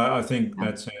yeah, I think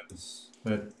Yeah.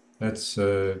 that's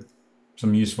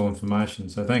some useful information.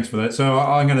 So thanks for that. So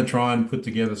I'm going to try and put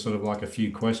together sort of like a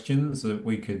few questions that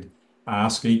we could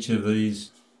ask each of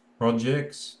these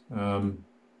projects.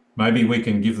 Maybe we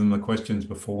can give them the questions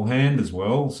beforehand as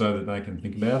well so that they can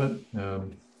think about it.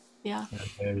 Yeah.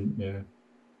 And yeah.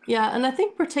 Yeah, and I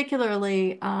think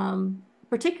particularly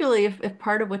if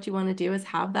part of what you want to do is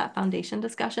have that foundation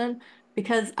discussion,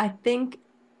 because I think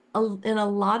in a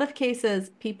lot of cases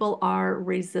people are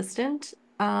resistant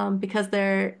because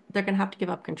they're going to have to give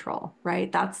up control,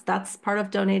 right? That's part of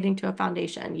donating to a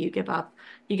foundation. You give up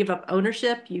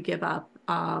ownership, you give up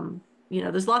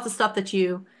there's lots of stuff that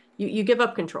you give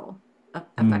up control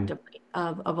effectively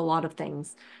of a lot of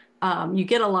things. You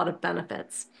get a lot of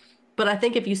benefits. But I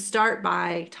think if you start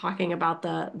by talking about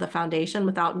the foundation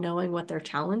without knowing what their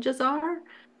challenges are,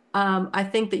 I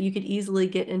think that you could easily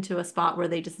get into a spot where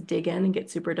they just dig in and get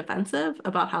super defensive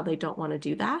about how they don't want to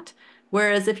do that.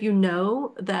 Whereas if you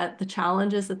know that the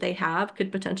challenges that they have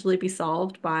could potentially be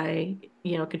solved by,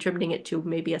 contributing it to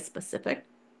maybe a specific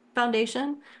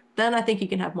foundation, then I think you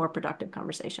can have more productive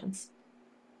conversations.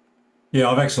 Yeah,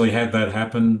 I've actually had that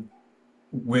happen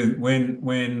with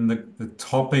when the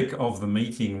topic of the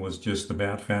meeting was just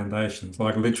about foundations,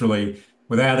 like literally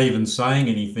without even saying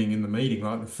anything in the meeting,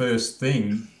 like the first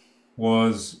thing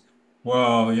was,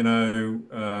 well,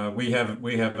 we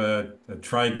have a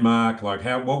trademark, like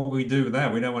what will we do with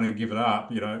that? We don't want to give it up,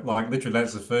 like literally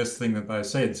that's the first thing that they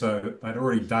said. So they'd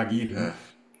already dug in, Yeah.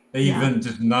 even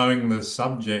just knowing the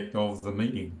subject of the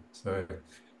meeting. So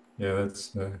yeah,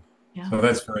 Yeah. so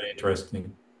that's very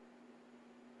interesting.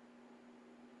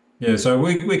 Yeah, so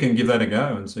we can give that a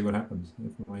go and see what happens.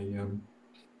 Definitely.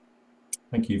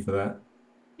 Thank you for that.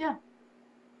 Yeah.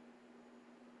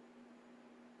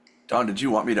 Don, did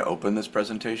you want me to open this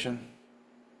presentation?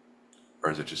 Or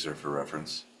is it just there for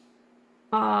reference?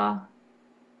 I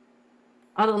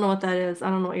don't know what that is.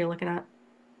 I don't know what you're looking at.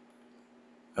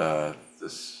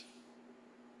 This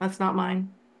That's not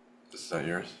mine. is not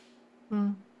yours?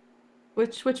 Hmm.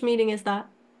 Which meeting is that?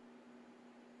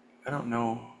 I don't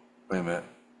know. Wait a minute.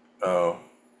 Oh,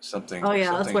 Oh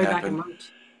yeah, that's something way back in happened.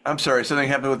 March. I'm sorry, something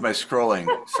happened with my scrolling.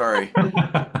 Sorry. No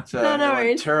It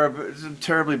went worries.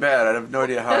 terribly bad. I have no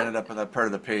idea how I ended up on that part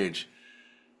of the page.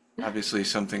 Obviously,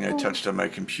 something I touched on my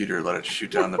computer let it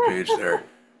shoot down the page there.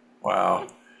 Wow.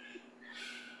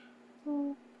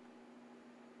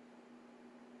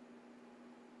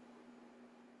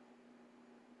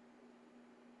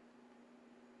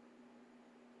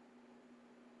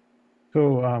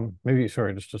 So maybe,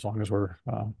 sorry, just as long as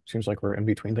seems like we're in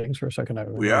between things for a second. I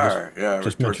We want to are, yeah, we're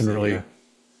just towards mention the really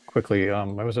quickly, I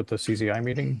was at the CZI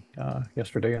meeting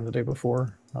yesterday and the day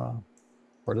before,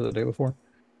 part of the day before.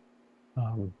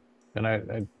 And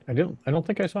I don't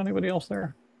think I saw anybody else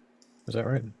there. Is that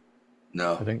right?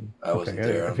 No, I think I wasn't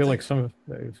okay. there. I feel like some of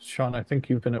Sean, I think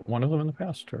you've been at one of them in the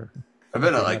past, or I've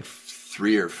been at like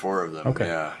 3 or 4 of them. okay.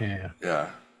 Yeah.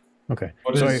 Okay.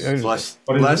 What So is-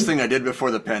 Last thing I did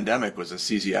before the pandemic was a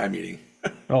CZI meeting.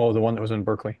 oh, the one that was in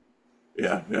Berkeley.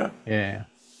 Yeah. Yeah.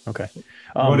 Okay.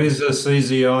 What is a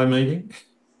CZI meeting?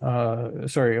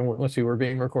 Sorry, let's see, we're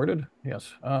being recorded.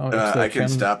 Yes. It's the I can Chen.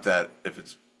 stop that if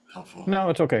it's helpful. No,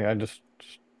 it's okay. I just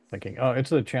thinking. It's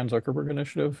the Chan Zuckerberg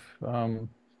Initiative.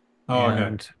 Oh,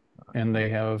 okay. And they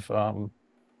have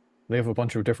a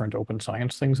bunch of different open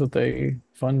science things that they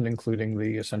fund, including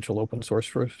the essential open source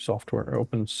for software,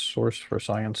 open source for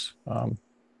science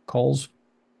calls.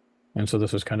 And so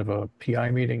this is kind of a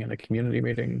PI meeting and a community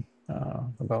meeting,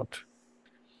 about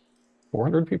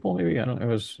 400 people, maybe. I don't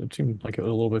know. It seemed like it was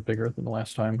a little bit bigger than the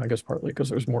last time, I guess partly because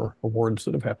there's more awards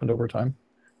that have happened over time.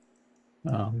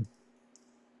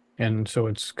 And so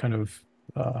it's kind of,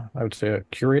 I would say, a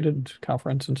curated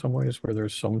conference in some ways, where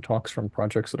there's some talks from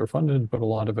projects that are funded, but a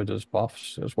lot of it is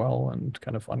buffs as well, and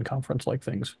kind of unconference-like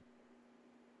things.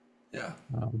 Yeah.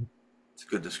 It's a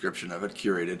good description of it,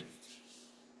 curated.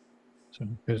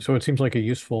 So it seems like a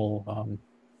useful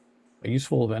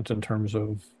event in terms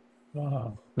of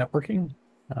networking,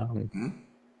 and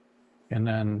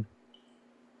then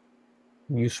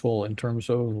useful in terms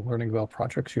of learning about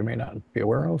projects you may not be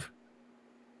aware of.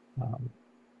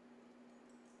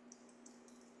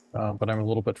 But I'm a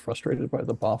little bit frustrated by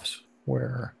the buffs,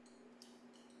 where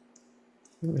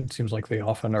it seems like they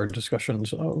often are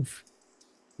discussions of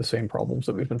the same problems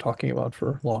that we've been talking about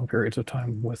for long periods of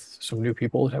time with some new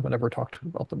people that haven't ever talked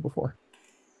about them before.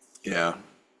 Yeah.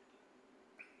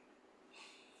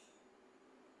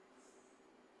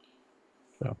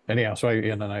 So anyhow,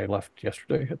 and then I left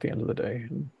yesterday at the end of the day,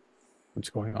 and it's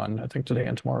going on, I think, today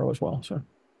and tomorrow as well. So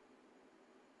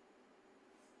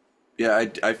Yeah,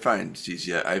 I find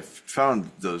I've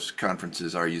found those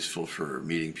conferences are useful for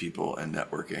meeting people and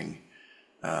networking.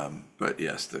 But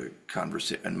yes, the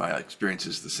conversation, and my experience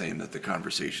is the same, that the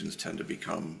conversations tend to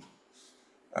become,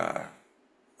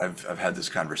 I've had this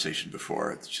conversation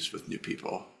before, it's just with new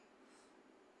people.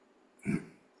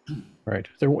 right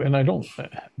there, and I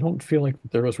don't feel like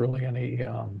there was really any,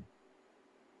 there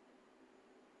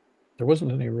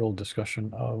wasn't any real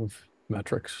discussion of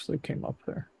metrics that came up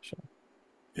there. So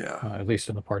Yeah. at least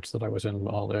in the parts that I was in,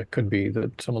 well, it could be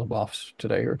that some of the buffs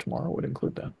today or tomorrow would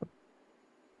include that. But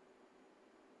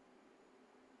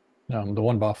the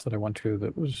one buff that I went to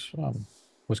that was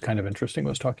kind of interesting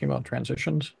was talking about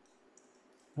transitions,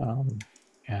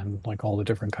 and like all the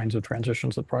different kinds of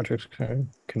transitions that projects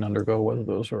can undergo, whether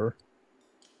those are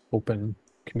open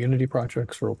community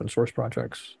projects or open source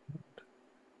projects.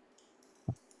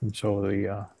 And so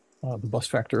the bus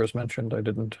factor is mentioned. I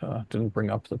didn't bring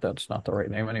up that that's not the right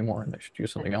name anymore, and they should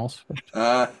use something else.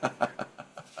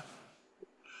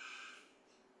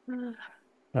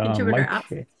 Contributor Mike,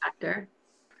 absence factor.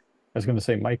 I was going to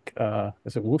say Mike.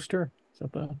 Is it Wooster? Is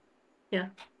that the? Yeah.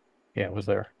 Yeah, it was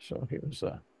there. So he was.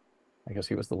 I guess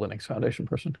he was the Linux Foundation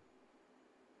person.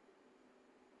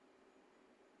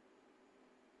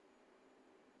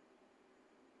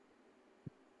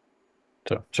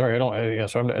 So sorry, I don't. Yeah,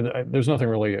 so there's nothing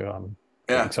really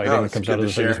Yeah, exciting no, that it's comes good out of to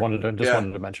this. I share. just wanted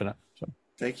to mention it. So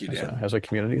Thank you, Dan. as a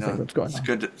community No, thing that's going it's on.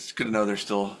 good. It's good to know they're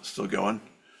still going.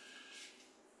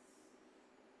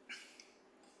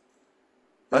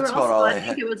 That's about all I I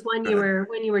had. think it was when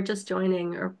you were just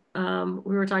joining, or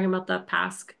we were talking about the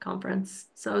PASC conference.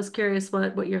 So I was curious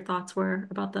what your thoughts were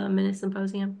about the mini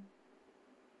symposium.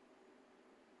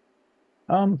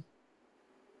 I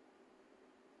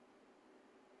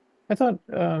thought,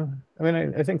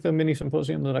 I think the mini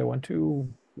symposium that I went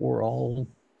to were all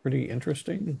pretty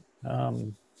interesting.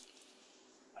 I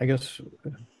guess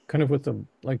kind of with the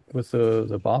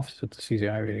BOFs at the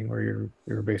CZI meeting, where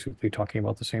you're basically talking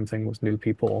about the same thing with new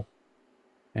people,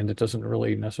 and it doesn't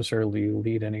really necessarily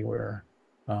lead anywhere.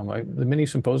 The mini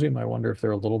symposium, I wonder if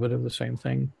they're a little bit of the same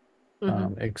thing,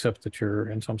 except that you're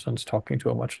in some sense talking to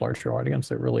a much larger audience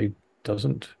that really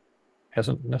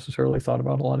hasn't necessarily thought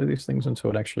about a lot of these things, and so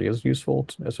it actually is useful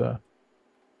as a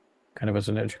kind of as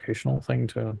an educational thing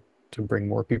to bring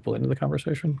more people into the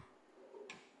conversation.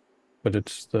 But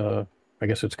I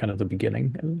guess it's kind of the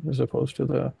beginning as opposed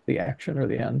to the action or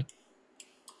the end.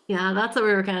 Yeah, that's what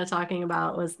we were kind of talking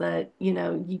about, was that,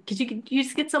 because you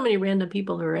just get so many random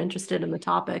people who are interested in the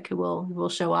topic who will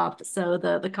show up. So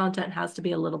the content has to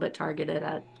be a little bit targeted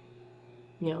at,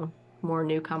 more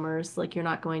newcomers. Like, you're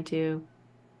not going to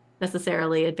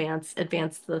necessarily advance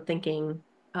the thinking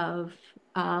of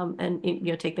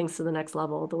and take things to the next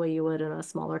level the way you would in a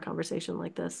smaller conversation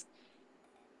like this.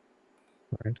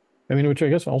 Right. I mean, which I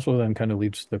guess also then kind of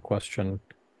leads to the question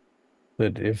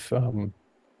that if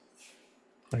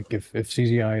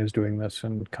CZI is doing this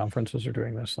and conferences are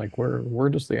doing this, like where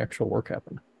does the actual work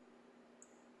happen?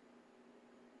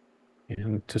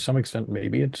 And to some extent,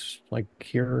 maybe it's like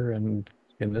here and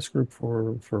in this group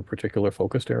for a particular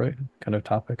focused area kind of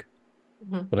topic.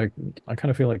 Mhm. But I kind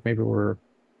of feel like maybe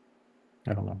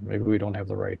I don't know, maybe we don't have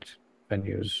the right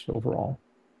venues overall.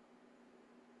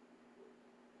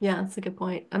 Yeah, that's a good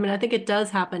point. I mean, I think it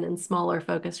does happen in smaller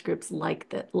focus groups like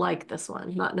this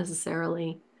one, not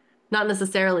necessarily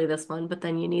this one, but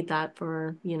then you need that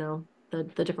for,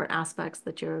 the different aspects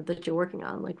that you're working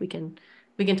on. Like we can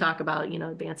talk about,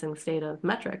 advancing the state of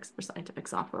metrics for scientific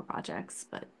software projects,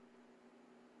 but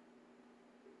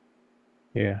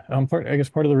Yeah, I guess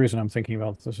part of the reason I'm thinking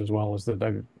about this as well is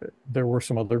that there were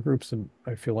some other groups that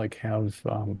I feel like have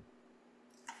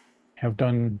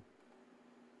done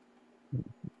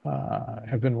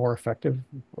have been more effective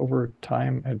over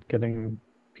time at getting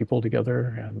people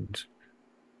together,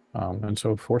 and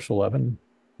so Force 11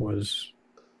 was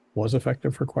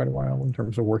effective for quite a while in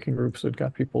terms of working groups that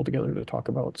got people together to talk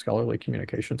about scholarly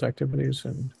communications activities.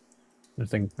 And I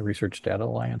think the Research Data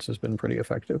Alliance has been pretty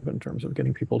effective in terms of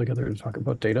getting people together to talk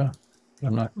about data.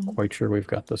 I'm not quite sure we've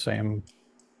got the same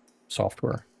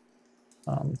software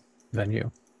venue.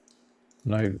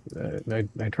 And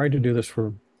I tried to do this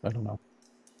for, I don't know,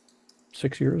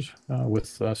 6 years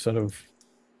with a set of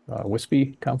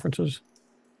WISPy conferences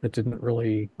that didn't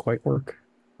really quite work.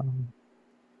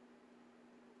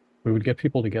 We would get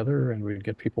people together and we'd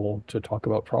get people to talk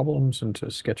about problems and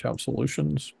to sketch out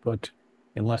solutions, but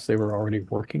unless they were already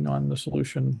working on the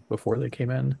solution before they came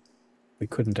in, we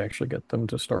couldn't actually get them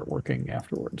to start working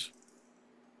afterwards.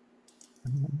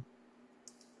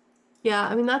 yeah,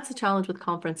 I mean, that's the challenge with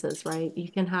conferences, right?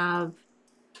 You can have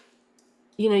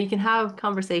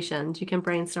conversations, you can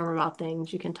brainstorm about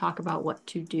things, you can talk about what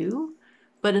to do,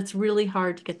 but it's really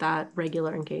hard to get that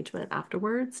regular engagement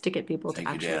afterwards to get people to Thank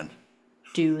you, actually Dan.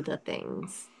 do the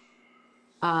things.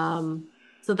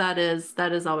 So that is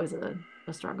always a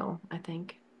struggle, I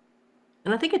think.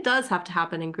 And I think it does have to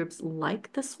happen in groups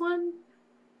like this one.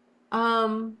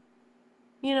 Maybe,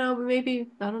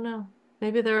 I don't know.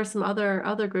 Maybe there are some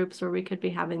other groups where we could be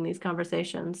having these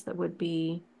conversations that would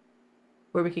be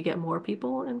where we could get more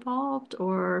people involved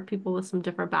or people with some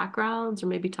different backgrounds, or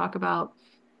maybe talk about,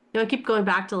 I keep going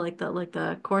back to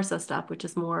the Corsa stuff, which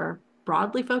is more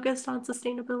broadly focused on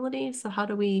sustainability. So how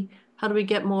do we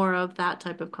get more of that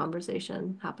type of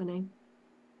conversation happening?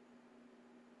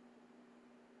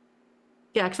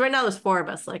 Yeah, because right now there's 4 of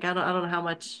us. Like I don't know how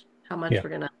much Yeah. we're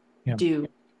gonna Yeah. do.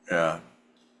 Yeah.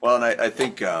 Well, and I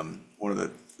think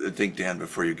I think, Dan,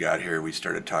 before you got here, we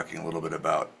started talking a little bit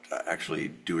about actually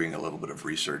doing a little bit of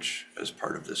research as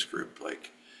part of this group,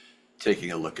 like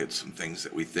taking a look at some things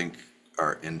that we think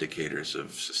are indicators of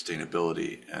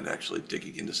sustainability and actually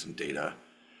digging into some data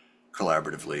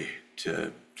collaboratively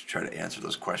to try to answer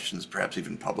those questions, perhaps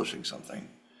even publishing something,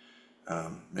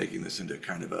 making this into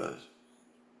kind of a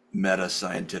meta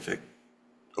scientific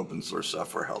open source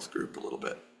software health group a little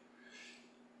bit.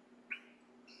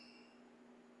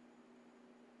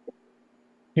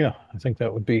 Yeah, I think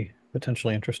that would be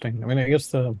potentially interesting. I mean, I guess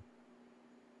so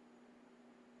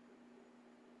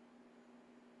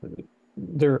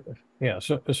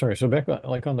sorry. So back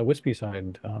like on the WISPy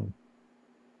side,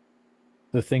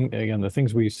 the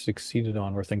things we succeeded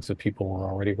on were things that people were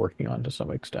already working on to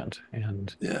some extent.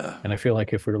 And I feel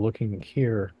like if we're looking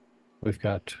here, we've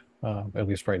got at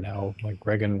least right now, like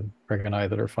Greg and I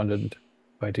that are funded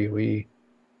by DOE.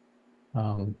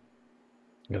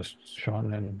 I guess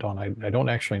Sean and Don, I don't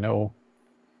actually know.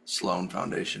 Sloan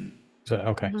Foundation. So,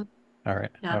 okay. Mhm. All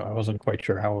right. Yeah. I wasn't quite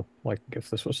sure how, like, if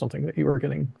this was something that you were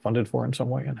getting funded for in some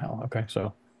way and how. Okay.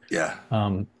 So, Yeah.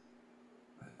 My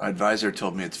advisor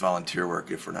told me it's volunteer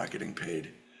work if we're not getting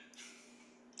paid.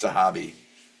 It's a hobby.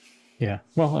 yeah.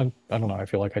 Well, I don't know. I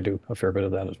feel like I do a fair bit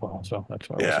of that as well. So that's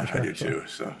why I wasn't sure. I do too.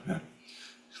 So, yeah.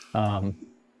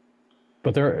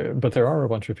 But there are a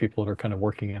bunch of people that are kind of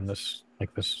working in this,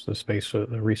 like this space, the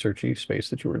researchy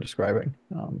space that you were describing.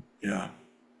 Yeah.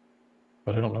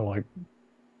 But I don't know, like,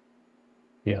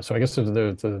 yeah. So I guess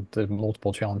the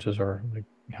multiple challenges are like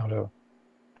how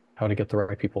to get the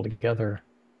right people together,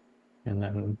 and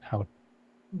then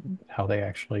how they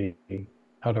actually,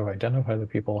 how to identify the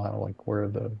people, how, like,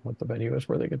 what the venue is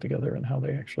where they get together, and how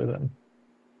they actually then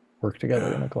work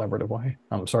together in a collaborative way.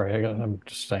 I'm sorry, I'm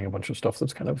just saying a bunch of stuff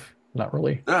that's kind of not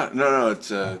really No,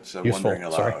 it's a useful. wondering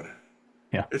aloud. Sorry.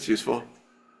 Yeah. It's useful.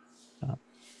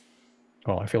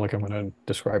 Well, I feel like I'm going to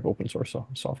describe open source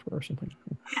software or something.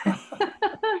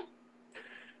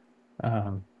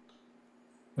 Um,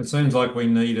 It seems like we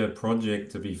need a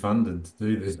project to be funded to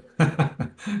do this.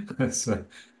 So,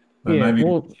 but yeah, maybe,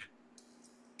 well,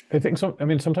 I think I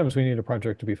mean, sometimes we need a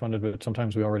project to be funded, but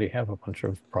sometimes we already have a bunch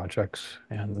of projects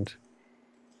and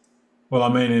well, I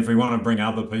mean, if we want to bring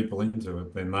other people into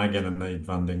it, then they're going to need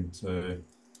funding. So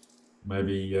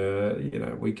maybe,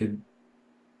 we could,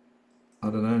 I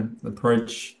don't know,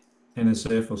 approach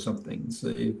NSF or something, see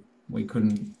if we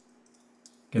couldn't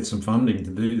get some funding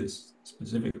to do this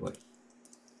specifically.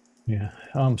 yeah.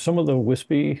 Some of the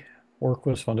WISPy work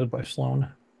was funded by Sloan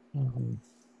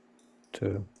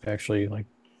to actually like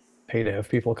pay to have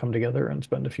people come together and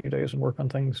spend a few days and work on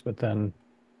things, but then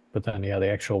yeah, the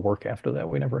actual work after that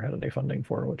we never had any funding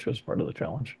for, which was part of the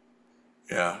challenge.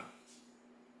 Yeah.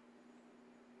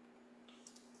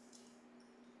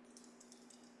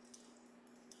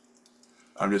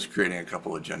 I'm just creating a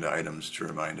couple agenda items to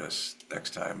remind us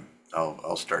next time.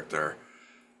 I'll start there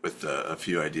with a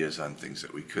few ideas on things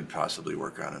that we could possibly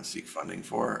work on and seek funding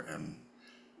for, and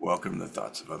welcome the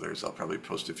thoughts of others. I'll probably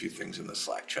post a few things in the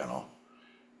Slack channel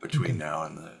between now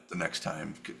and the next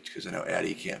time, because I know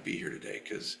Addie can't be here today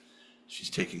because she's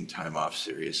taking time off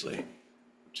seriously,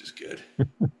 which is good.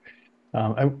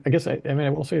 I guess I mean I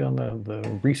will say on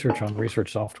the research on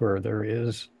research software there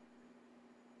is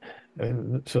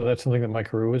so that's something that Mike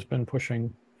Haru has been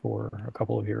pushing for a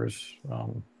couple of years.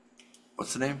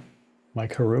 What's the name?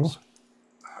 Mike Haru,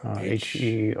 H-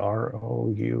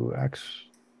 Heraux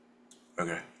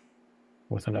Okay.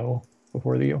 with an O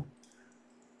before the U.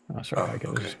 Sorry, Oh, I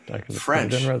can okay. just put it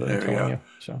French. in rather than There we telling go. you.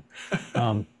 So,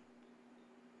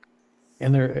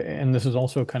 and this is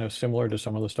also kind of similar to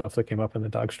some of the stuff that came up in the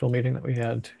Dogstill meeting that we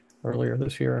had earlier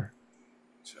this year.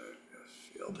 So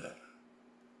I failed it.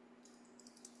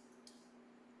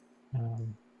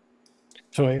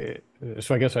 So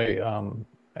I guess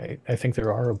I think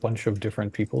there are a bunch of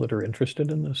different people that are interested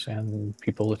in this and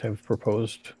people that have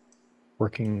proposed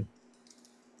working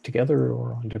together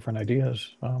or on different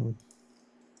ideas.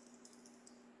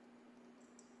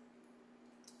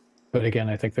 But again,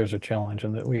 I think there's a challenge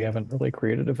in that we haven't really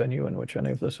created a venue in which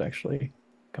any of this actually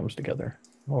comes together,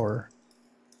 or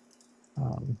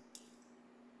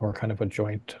kind of a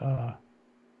joint, I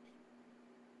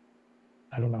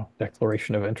don't know,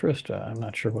 declaration of interest. I'm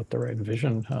not sure what the right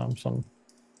vision,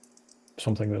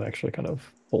 something that actually kind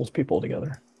of pulls people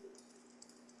together.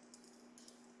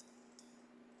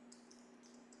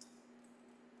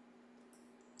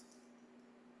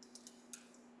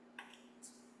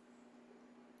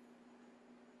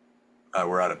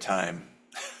 We're out of time.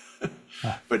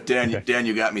 But Dan, okay. Dan,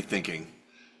 you got me thinking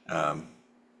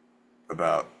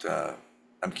about.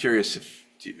 I'm curious if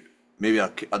maybe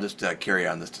I'll just carry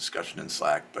on this discussion in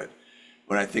Slack. But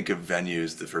when I think of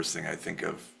venues, the first thing I think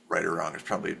of, right or wrong,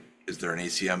 is there an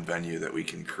ACM venue that we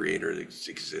can create or that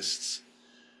exists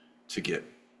to get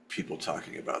people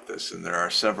talking about this? And there are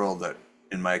several that,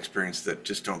 in my experience, that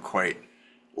just don't quite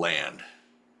land.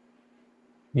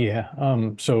 Yeah.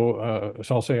 So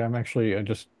I'll say I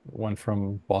just went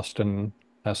from Boston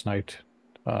last night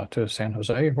to San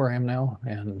Jose, where I am now,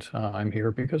 and I'm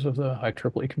here because of the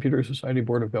IEEE Computer Society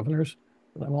Board of Governors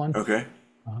that I'm on. Okay.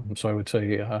 So I would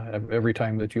say every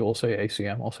time that you'll say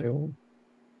ACM, I'll say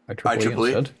IEEE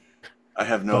instead. I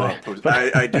have no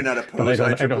I do not oppose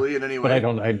IEEE in any way. But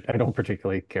I don't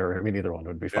particularly care. I mean, either one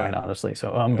would be fine, honestly.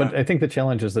 So, but I think the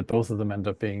challenge is that both of them end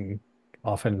up being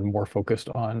often more focused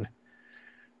on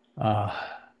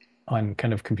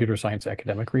kind of computer science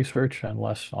academic research and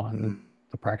less on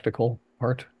the practical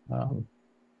part.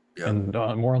 And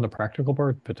more on the practical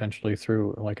part, potentially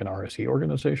through like an RSE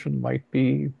organization might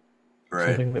be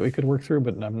something that we could work through,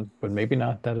 but maybe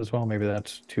not that as well. Maybe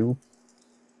that's too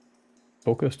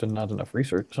focused and not enough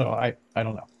research. So I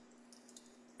don't know.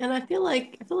 And I feel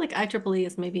like IEEE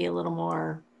is maybe a little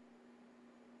more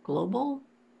global.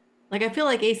 Like I feel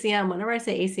like ACM, whenever I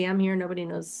say ACM here, nobody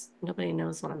knows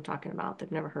what I'm talking about.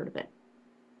 They've never heard of it.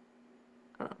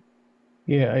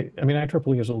 Yeah, I mean,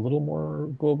 IEEE is a little more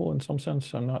global in some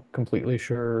sense. I'm not completely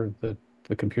sure that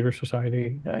the Computer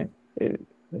Society, I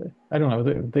don't know.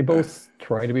 They both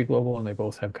try to be global and they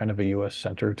both have kind of a US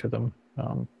center to them.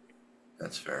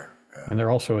 That's fair. Yeah. And there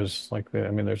also is like,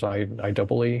 there's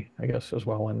IEEE, I guess, as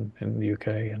well in the UK,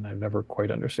 and I never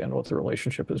quite understand what the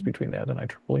relationship is between that and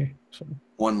IEEE. So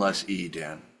one less E,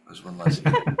 Dan. There's one less E.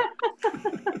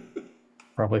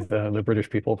 Probably the British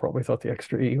people probably thought the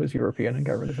extra E was European and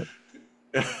got rid of it.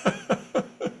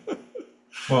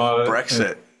 Well,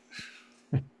 Brexit.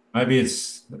 Maybe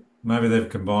it's maybe they've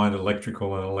combined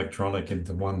electrical and electronic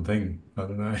into one thing. I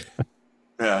don't know.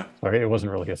 Yeah. Sorry, it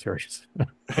wasn't really a serious.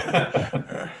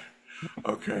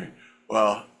 Okay.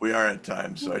 Well, we are at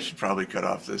time, so I should probably cut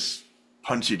off this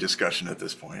punchy discussion at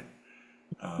this point.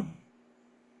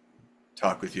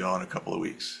 Talk with you all in a couple of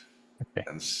weeks Okay.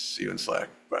 and see you in Slack.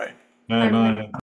 Bye. No, Bye, no.